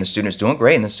day, and the student's doing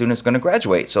great, and the student's going to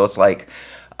graduate. So it's like,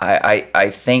 I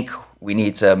think we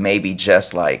need to maybe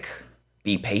just like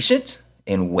be patient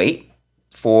and wait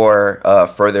for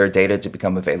further data to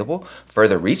become available,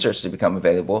 further research to become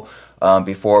available,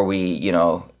 before we,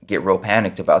 get real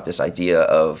panicked about this idea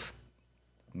of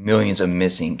millions of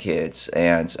missing kids.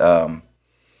 And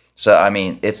so I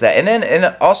mean, it's that,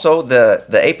 and also the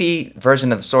AP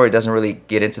version of the story doesn't really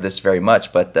get into this very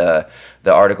much, but the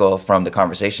article from The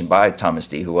Conversation by Thomas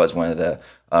D, who was one of the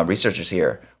researchers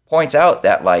here, points out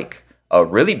that like a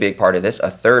really big part of this,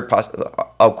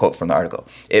 I'll quote from the article.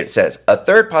 It says, "A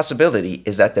third possibility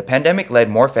is that the pandemic led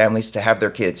more families to have their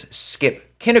kids skip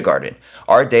kindergarten.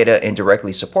 Our data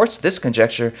indirectly supports this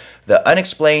conjecture. The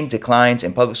unexplained declines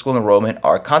in public school enrollment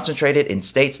are concentrated in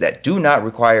states that do not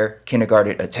require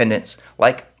kindergarten attendance,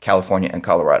 like California and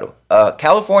Colorado."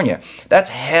 California, that's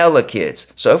hella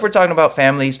kids. So if we're talking about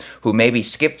families who maybe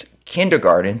skipped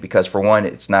kindergarten because, for one,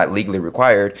 it's not legally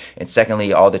required, and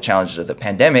secondly, all the challenges of the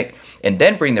pandemic, and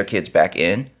then bring their kids back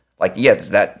in, like, yeah,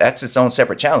 that's its own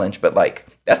separate challenge, but like,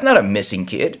 that's not a missing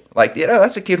kid. Like,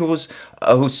 that's a kid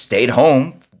who stayed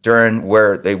home during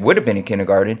where they would have been in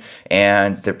kindergarten,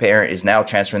 and their parent is now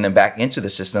transferring them back into the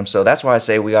system. So that's why I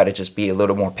say we got to just be a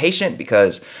little more patient,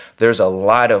 because there's a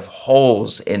lot of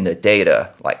holes in the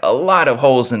data,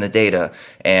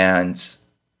 and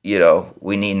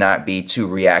we need not be too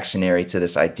reactionary to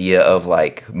this idea of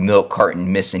like milk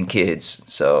carton missing kids.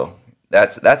 So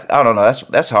that's I don't know.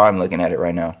 That's how I'm looking at it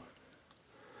right now.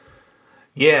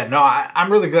 Yeah, no, I'm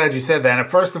really glad you said that. And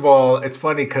first of all, it's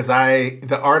funny because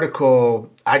the article,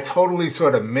 I totally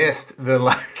sort of missed the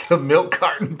milk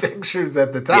carton pictures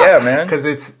at the top. Yeah, man. Because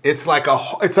it's like a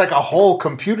whole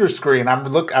computer screen.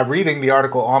 I'm reading the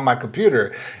article on my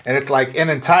computer, and it's like an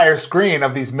entire screen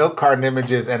of these milk carton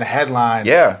images and a headline.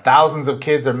 Yeah. Thousands of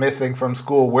kids are missing from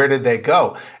school. Where did they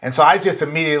go? And so I just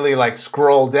immediately like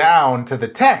scroll down to the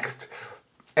text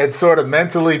and sort of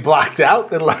mentally blocked out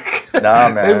that like,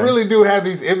 nah, man, they really do have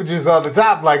these images on the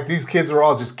top, like these kids were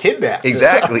all just kidnapped.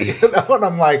 Exactly. And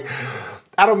I'm like,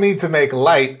 I don't mean to make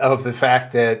light of the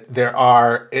fact that there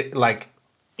are,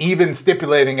 even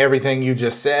stipulating everything you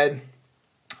just said,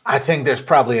 I think there's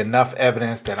probably enough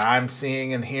evidence that I'm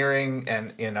seeing and hearing,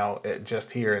 and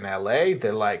just here in LA,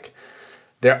 that like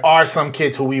there are some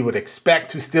kids who we would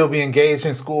expect to still be engaged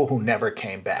in school who never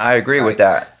came back. I agree with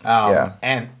that. Yeah.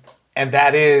 And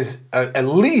that is at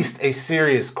least a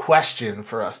serious question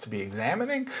for us to be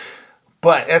examining.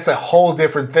 But it's a whole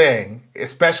different thing,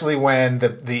 especially when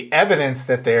the evidence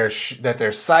that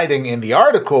they're citing in the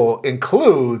article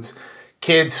includes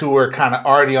kids who were kind of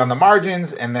already on the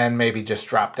margins and then maybe just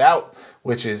dropped out,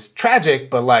 which is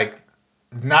tragic, but like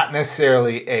not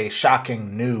necessarily a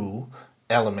shocking new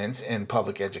element in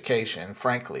public education,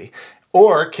 frankly,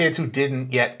 or kids who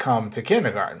didn't yet come to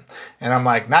kindergarten. And I'm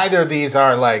like, neither of these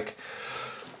are like,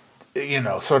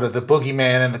 sort of the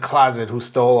boogeyman in the closet who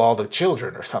stole all the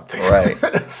children or something. Right.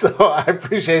 So I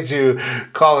appreciate you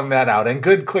calling that out. And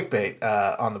good clickbait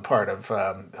on the part of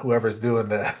whoever's doing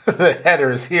the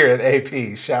headers here at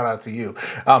AP. Shout out to you.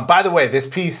 By the way, this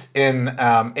piece in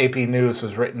AP News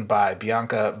was written by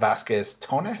Bianca Vasquez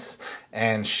Tones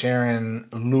and Sharon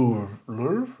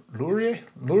Lurie?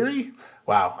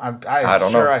 Wow, I'm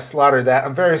sure I slaughtered that.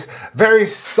 I'm very, very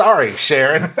sorry,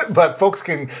 Sharon. But folks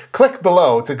can click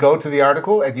below to go to the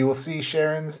article, and you will see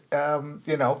Sharon's,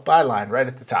 byline right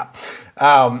at the top.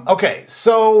 Okay,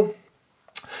 so,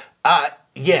 I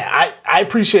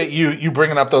appreciate you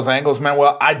bringing up those angles,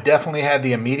 Manuel. I definitely had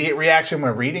the immediate reaction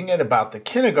when reading it about the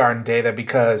kindergarten data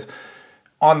because,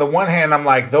 on the one hand, I'm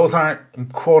like, those aren't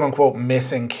quote unquote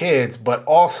missing kids, but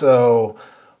also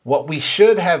what we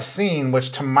should have seen,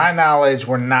 which to my knowledge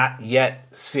we're not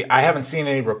yet I haven't seen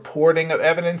any reporting of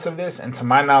evidence of this, and to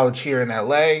my knowledge here in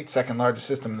LA, second largest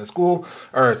system in the school,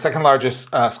 or second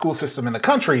largest school system in the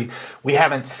country, we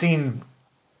haven't seen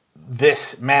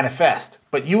this manifest.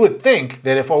 But you would think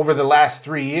that if over the last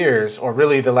 3 years, or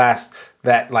really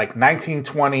that like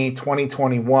 1920,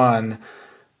 2021,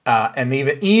 and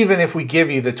even if we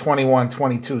give you the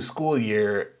 21-22 school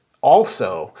year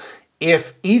also,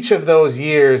 if each of those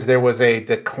years there was a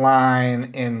decline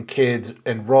in kids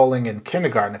enrolling in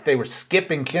kindergarten, if they were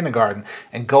skipping kindergarten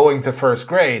and going to first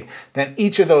grade, then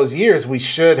each of those years we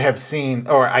should have seen,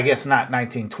 or I guess not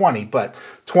 1920, but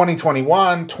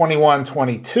 2021, 21,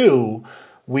 22,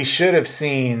 we should have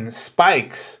seen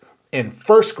spikes in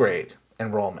first grade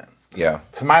enrollment. Yeah.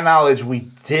 To my knowledge, we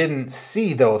didn't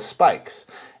see those spikes.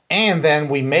 And then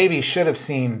we maybe should have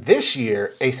seen this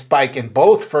year a spike in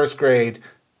both first grade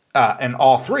and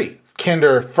all three,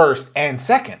 kinder, first, and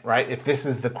second, right? If this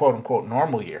is the quote-unquote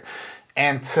normal year.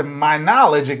 And to my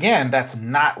knowledge, again, that's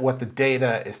not what the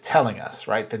data is telling us,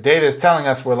 right? The data is telling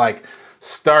us we're like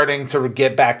starting to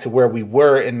get back to where we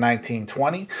were in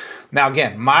 1920. Now,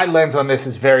 again, my lens on this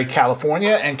is very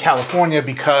California, and California,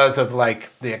 because of like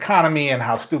the economy and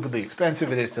how stupidly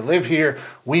expensive it is to live here,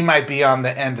 we might be on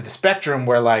the end of the spectrum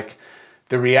where like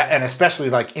and especially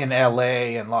like in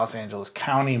LA and Los Angeles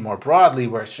County more broadly,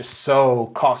 where it's just so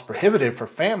cost prohibitive for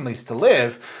families to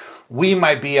live, we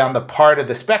might be on the part of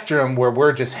the spectrum where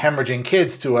we're just hemorrhaging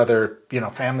kids to other,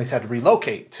 families had to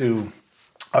relocate to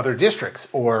other districts,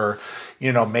 or,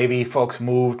 maybe folks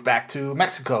moved back to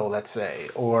Mexico, let's say,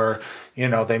 or,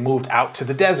 they moved out to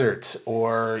the desert,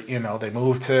 or, they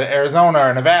moved to Arizona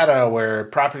or Nevada where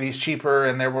property's cheaper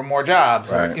and there were more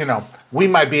jobs. Right. Or, we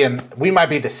might be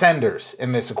the senders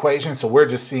in this equation. So we're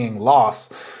just seeing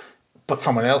loss, but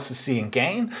someone else is seeing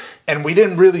gain. And we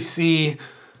didn't really see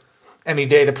any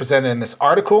data presented in this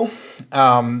article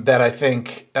that I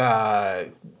think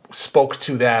spoke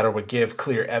to that or would give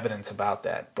clear evidence about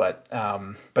that. But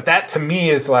that to me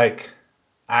is like,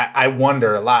 I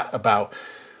wonder a lot about.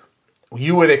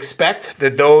 You would expect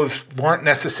that those weren't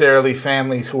necessarily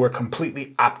families who were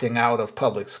completely opting out of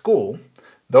public school.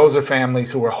 Those are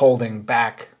families who were holding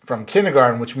back from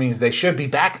kindergarten, which means they should be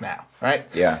back now, right?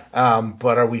 Yeah.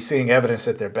 But are we seeing evidence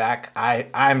that they're back?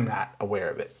 I'm not aware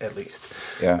of it, at least.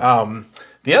 Yeah.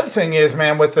 The other thing is,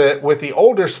 man, with the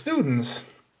older students,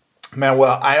 man,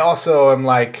 well, I also am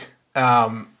like,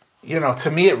 to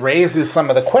me it raises some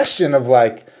of the question of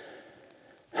like,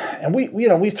 and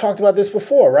we've talked about this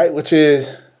before, right? Which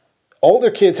is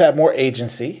older kids have more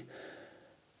agency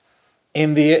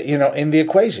in the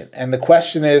equation. And the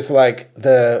question is like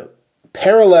the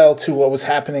parallel to what was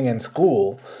happening in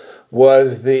school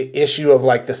was the issue of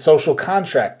like the social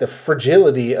contract, the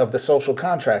fragility of the social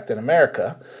contract in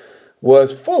America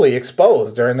was fully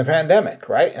exposed during the pandemic,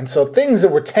 right? And so things that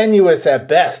were tenuous at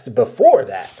best before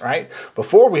that, right?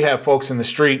 Before we had folks in the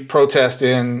street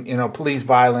protesting, police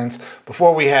violence,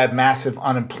 before we had massive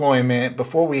unemployment,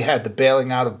 before we had the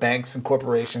bailing out of banks and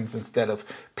corporations instead of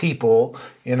people,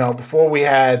 before we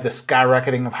had the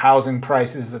skyrocketing of housing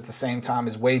prices at the same time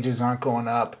as wages aren't going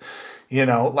up,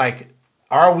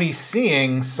 are we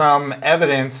seeing some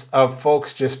evidence of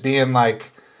folks just being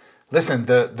like, listen,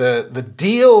 the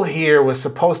deal here was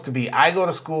supposed to be I go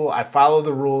to school, I follow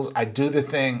the rules, I do the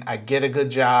thing, I get a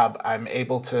good job, I'm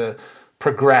able to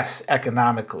progress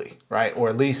economically, right? Or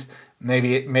at least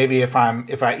maybe if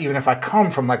I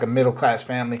come from like a middle class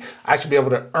family, I should be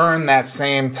able to earn that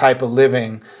same type of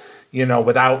living,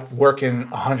 without working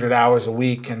 100 hours a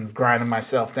week and grinding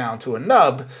myself down to a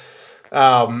nub,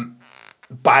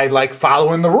 by like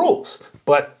following the rules.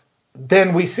 But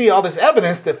then we see all this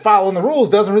evidence that following the rules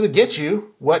doesn't really get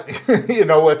you what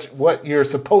what you're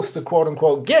supposed to quote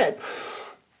unquote get.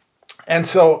 And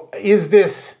so is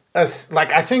this I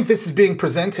think this is being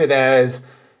presented as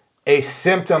a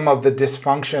symptom of the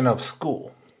dysfunction of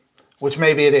school, which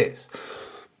maybe it is.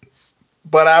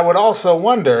 But I would also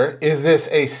wonder, is this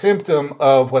a symptom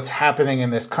of what's happening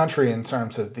in this country in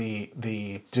terms of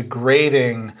the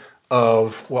degrading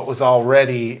of what was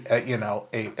already,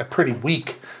 a pretty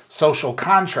weak social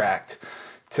contract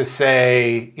to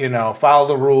say, follow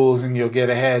the rules and you'll get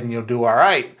ahead and you'll do all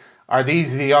right? Are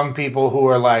these the young people who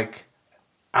are like,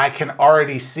 I can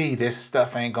already see this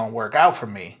stuff ain't gonna work out for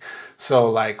me, so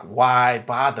like, why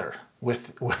bother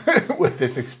with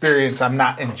this experience I'm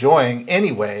not enjoying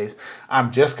anyways?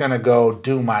 I'm just gonna go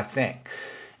do my thing.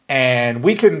 And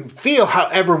we can feel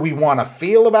however we want to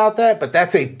feel about that, but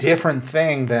that's a different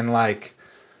thing than like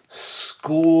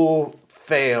school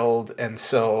failed and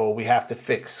so we have to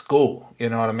fix school. You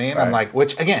know what I mean? Right. I'm like,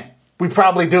 which again, we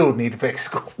probably do need to fix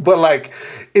school, but like,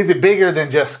 is it bigger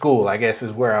than just school? I guess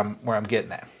is where I'm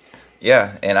getting at.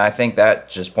 Yeah, and I think that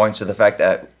just points to the fact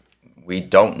that we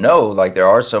don't know. Like, there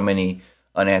are so many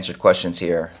unanswered questions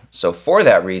here. So for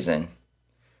that reason,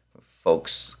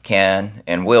 folks can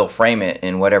and will frame it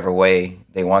in whatever way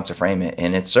they want to frame it.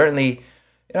 And it's certainly,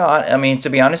 I mean, to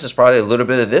be honest, it's probably a little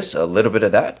bit of this, a little bit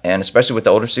of that. And especially with the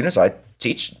older students, I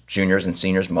teach juniors and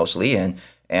seniors mostly.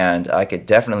 And I could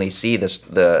definitely see this,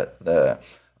 the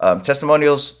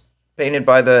testimonials painted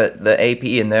by the AP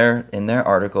in their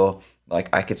article. Like,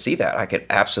 I could see that. I could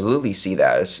absolutely see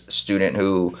that as a student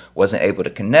who wasn't able to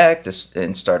connect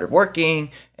and started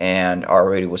working and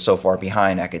already was so far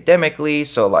behind academically.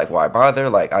 So, like, why bother?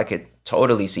 Like, I could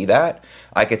totally see that.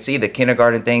 I could see the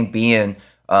kindergarten thing being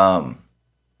at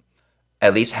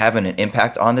least having an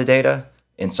impact on the data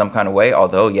in some kind of way.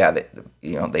 Although, yeah,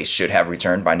 they should have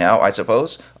returned by now, I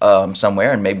suppose,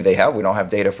 somewhere. And maybe they have. We don't have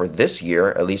data for this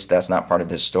year. At least that's not part of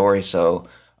this story. So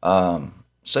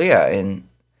yeah, and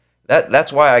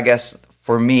that's why I guess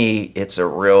for me it's a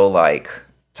real like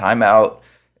timeout.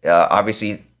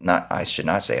 Obviously, I should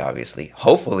not say obviously.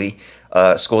 Hopefully,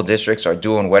 school districts are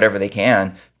doing whatever they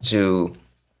can to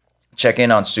check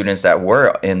in on students that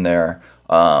were in there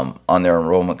on their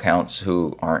enrollment counts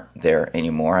who aren't there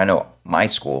anymore. I know my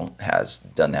school has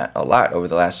done that a lot over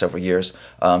the last several years.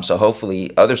 So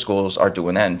hopefully other schools are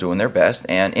doing that and doing their best.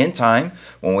 And in time,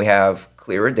 when we have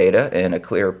clearer data and a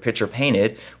clearer picture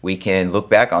painted, we can look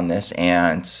back on this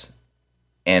and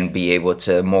be able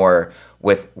to more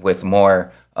with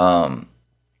more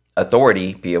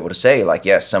authority be able to say, like,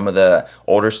 yes, some of the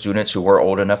older students who were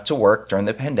old enough to work during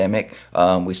the pandemic,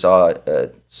 we saw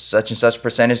such and such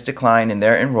percentage decline in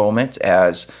their enrollment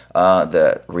as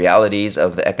the realities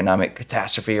of the economic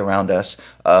catastrophe around us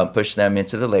pushed them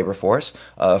into the labor force.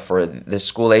 For this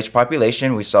school age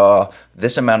population, we saw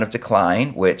this amount of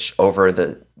decline, which over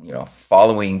the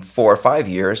following 4 or 5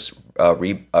 years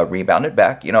rebounded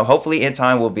back. Hopefully in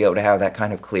time we'll be able to have that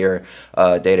kind of clear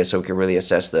data so we can really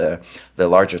assess the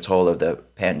larger toll of the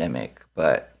pandemic.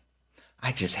 But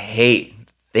I just hate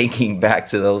thinking back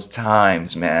to those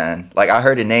times, man. Like, I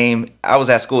heard a name. I was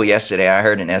at school yesterday. I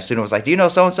heard a student was like, "Do you know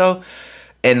so and so?"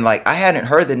 And like, I hadn't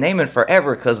heard the name in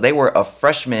forever because they were a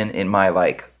freshman in my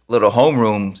like little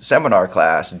homeroom seminar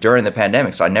class during the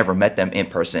pandemic, so I never met them in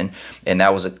person. And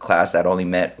that was a class that only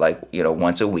met like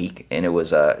once a week, and it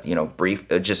was brief.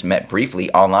 It just met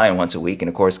briefly online once a week, and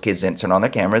of course kids didn't turn on their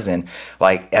cameras, and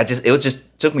like it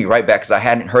just took me right back because I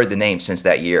hadn't heard the name since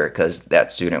that year because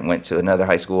that student went to another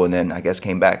high school and then I guess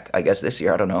came back this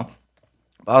year. I don't know,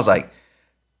 but I was like,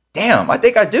 damn, I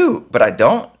think I do, but I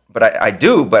don't. But I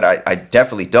do, but I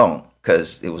definitely don't,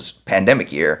 because it was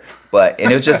pandemic year.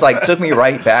 And it was just like took me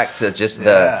right back to just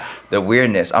the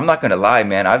weirdness. I'm not gonna lie,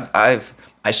 man.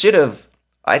 I should have.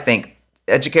 I think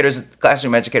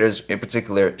classroom educators in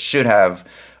particular, should have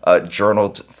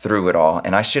journaled through it all,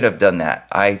 and I should have done that.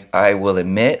 I will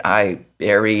admit I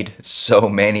buried so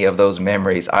many of those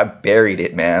memories. I buried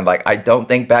it, man. Like, I don't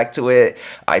think back to it.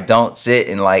 I don't sit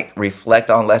and like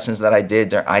reflect on lessons that I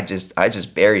did. I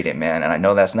just buried it, man. And I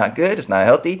know that's not good. It's not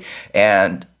healthy.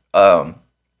 And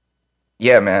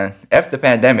yeah, man. F the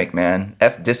pandemic, man.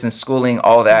 F distance schooling,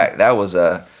 all that. That was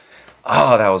a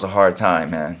hard time,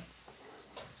 man.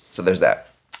 So there's that.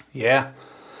 Yeah.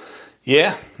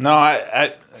 No,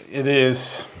 it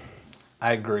is.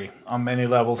 I agree on many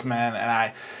levels, man.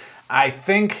 And I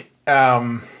think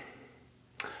while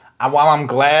I'm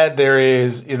glad there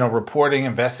is, reporting,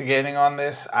 investigating on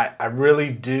this, I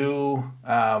really do.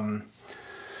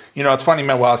 It's funny,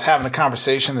 man. While I was having a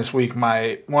conversation this week,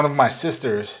 one of my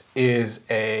sisters is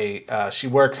she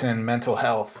works in mental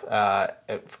health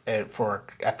at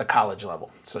the college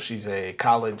level. So she's a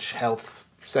college health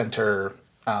center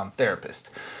therapist.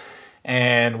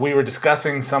 And we were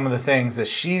discussing some of the things that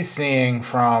she's seeing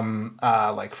from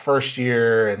like first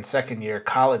year and second year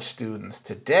college students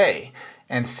today,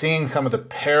 and seeing some of the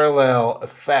parallel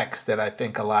effects that I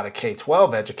think a lot of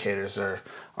K-12 educators are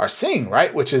seeing,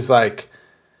 right? Which is like,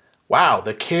 wow,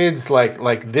 the kids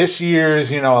like this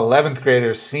year's 11th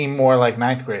graders seem more like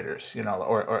 9th graders,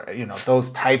 or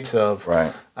those types of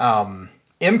right.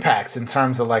 Impacts in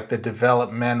terms of like the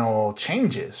developmental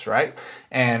changes, right?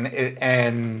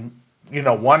 And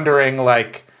wondering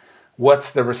like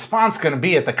what's the response going to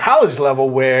be at the college level,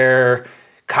 where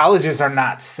colleges are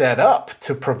not set up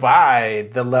to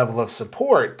provide the level of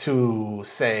support to,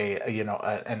 say,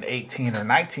 an 18 or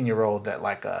 19-year-old that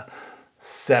like a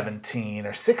 17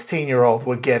 or 16-year-old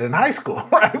would get in high school,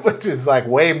 right? Which is like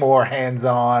way more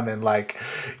hands-on, and like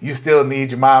you still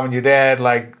need your mom and your dad,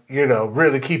 like,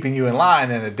 really keeping you in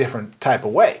line in a different type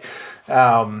of way.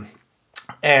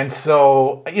 And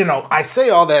so, I say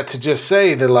all that to just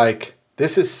say that like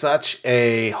this is such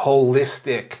a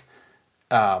holistic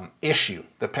issue,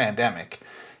 the pandemic.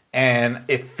 And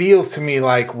it feels to me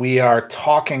like we are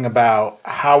talking about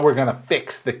how we're going to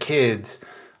fix the kids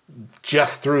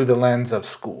just through the lens of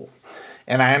school.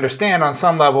 And I understand on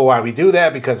some level why we do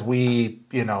that, because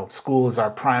school is our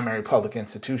primary public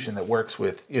institution that works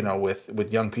with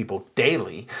young people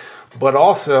daily. But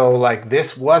also, like,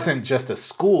 this wasn't just a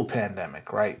school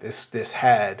pandemic, right? This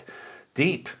had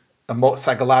deep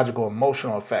psychological,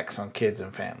 emotional effects on kids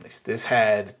and families. This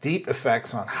had deep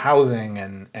effects on housing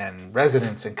and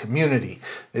residents and community.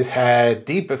 This had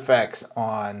deep effects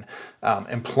on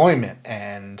employment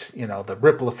and, the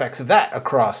ripple effects of that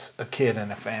across a kid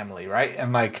and a family, right?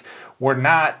 And like,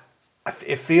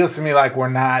 it feels to me like we're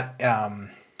not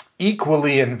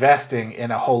equally investing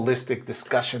in a holistic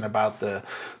discussion about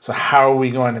so how are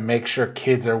we going to make sure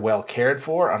kids are well cared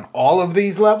for on all of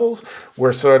these levels?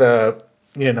 We're sort of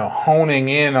honing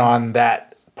in on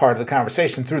that part of the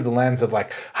conversation through the lens of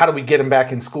like, how do we get them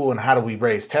back in school and how do we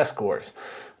raise test scores?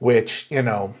 Which,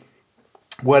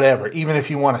 whatever, even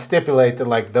if you want to stipulate that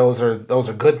like those are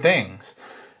good things,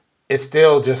 it's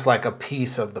still just like a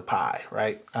piece of the pie,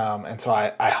 right? And so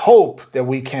I hope that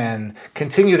we can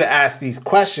continue to ask these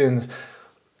questions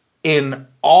in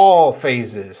all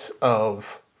phases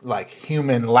of like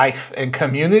human life and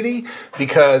community,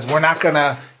 because we're not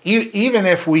gonna, even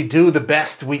if we do the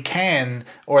best we can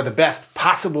or the best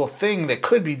possible thing that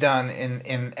could be done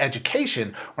in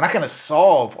education, we're not gonna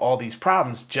solve all these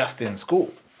problems just in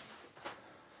school.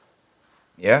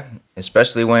 Yeah,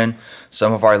 especially when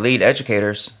some of our lead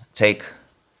educators take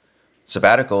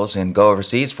sabbaticals and go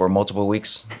overseas for multiple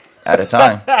weeks at a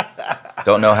time.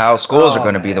 Don't know how schools are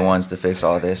going to be the ones to fix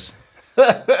all this.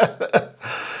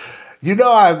 You're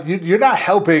not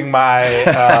helping my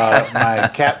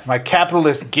my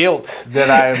capitalist guilt that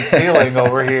I am feeling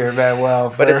over here,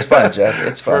 Manuel. But it's fun, Jeff.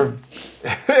 It's fun.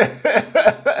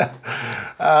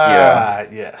 Yeah.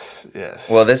 Yes.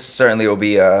 Well, this certainly will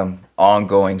be an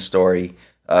ongoing story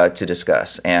to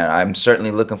discuss, and I'm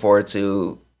certainly looking forward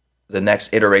to the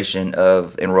next iteration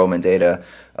of enrollment data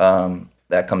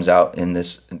that comes out in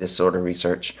this sort of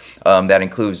research that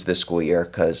includes this school year.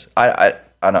 Because I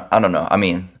don't know. I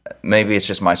mean, maybe it's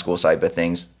just my school site, but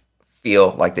things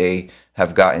feel like they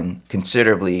have gotten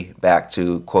considerably back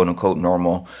to quote unquote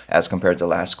normal as compared to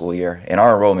last school year, and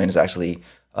our enrollment is actually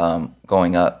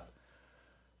going up.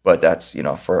 But that's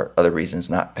for other reasons,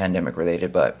 not pandemic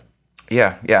related. But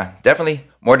yeah, definitely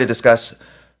more to discuss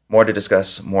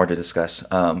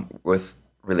with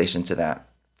relation to that.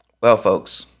 Well,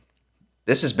 folks,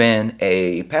 this has been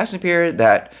a passing period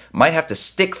that might have to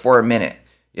stick for a minute.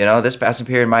 This passing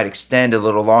period might extend a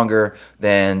little longer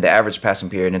than the average passing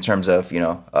period in terms of,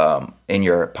 in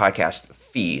your podcast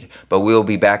feed. But we'll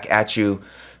be back at you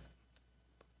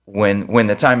when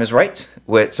the time is right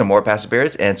with some more passing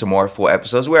periods and some more full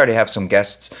episodes. We already have some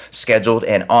guests scheduled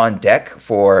and on deck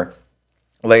for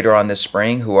later on this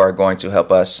spring who are going to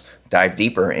help us dive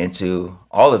deeper into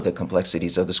all of the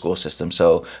complexities of the school system.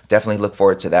 So definitely look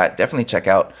forward to that. Definitely check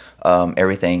out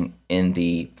everything in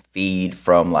the feed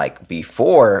from like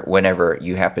before, whenever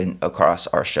you happen across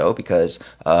our show, because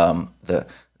the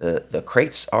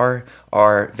crates are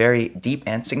very deep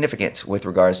and significant with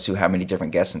regards to how many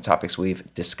different guests and topics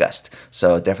we've discussed.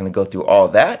 So definitely go through all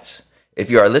that. If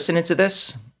you are listening to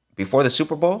this before the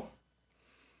Super Bowl,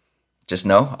 just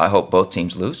know I hope both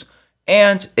teams lose.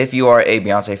 And if you are a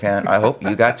Beyonce fan, I hope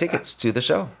you got tickets to the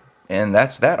show. And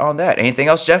that's that on that. Anything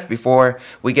else, Jeff, before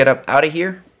we get up out of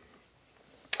here?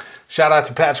 Shout out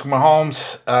to Patrick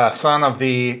Mahomes, son of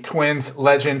the Twins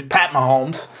legend Pat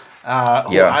Mahomes,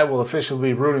 who I will officially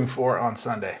be rooting for on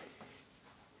Sunday.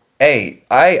 Hey,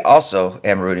 I also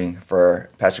am rooting for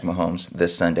Patrick Mahomes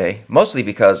this Sunday, mostly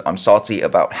because I'm salty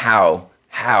about how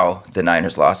the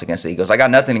Niners lost against the Eagles. I got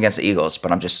nothing against the Eagles,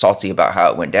 but I'm just salty about how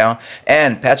it went down.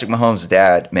 And Patrick Mahomes'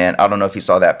 dad, man, I don't know if you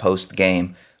saw that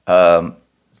post-game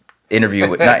interview,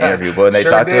 but when they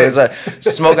talked to him, it was like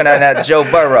smoking on that Joe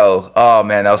Burrow. Oh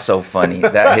man, that was so funny.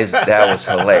 That was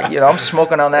hilarious. I'm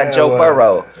smoking on that Joe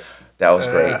Burrow. That was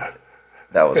great.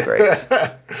 That was great.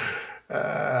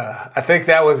 I think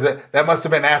that must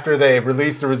have been after they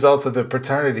released the results of the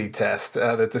paternity test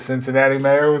that the Cincinnati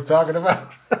mayor was talking about.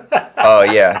 Oh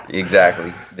yeah,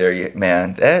 exactly.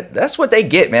 Man, that's what they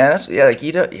get, man.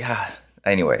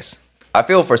 Anyways, I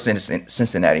feel for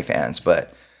Cincinnati fans,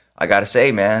 but I gotta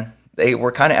say, man, they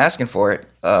were kind of asking for it,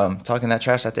 talking that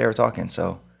trash that they were talking.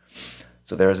 So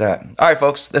there's that. All right,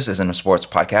 folks, this isn't a sports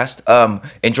podcast.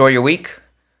 Enjoy your week.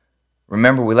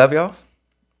 Remember, we love y'all.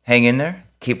 Hang in there.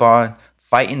 Keep on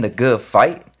fighting the good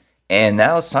fight. And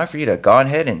now it's time for you to go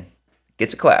ahead and get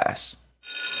to class.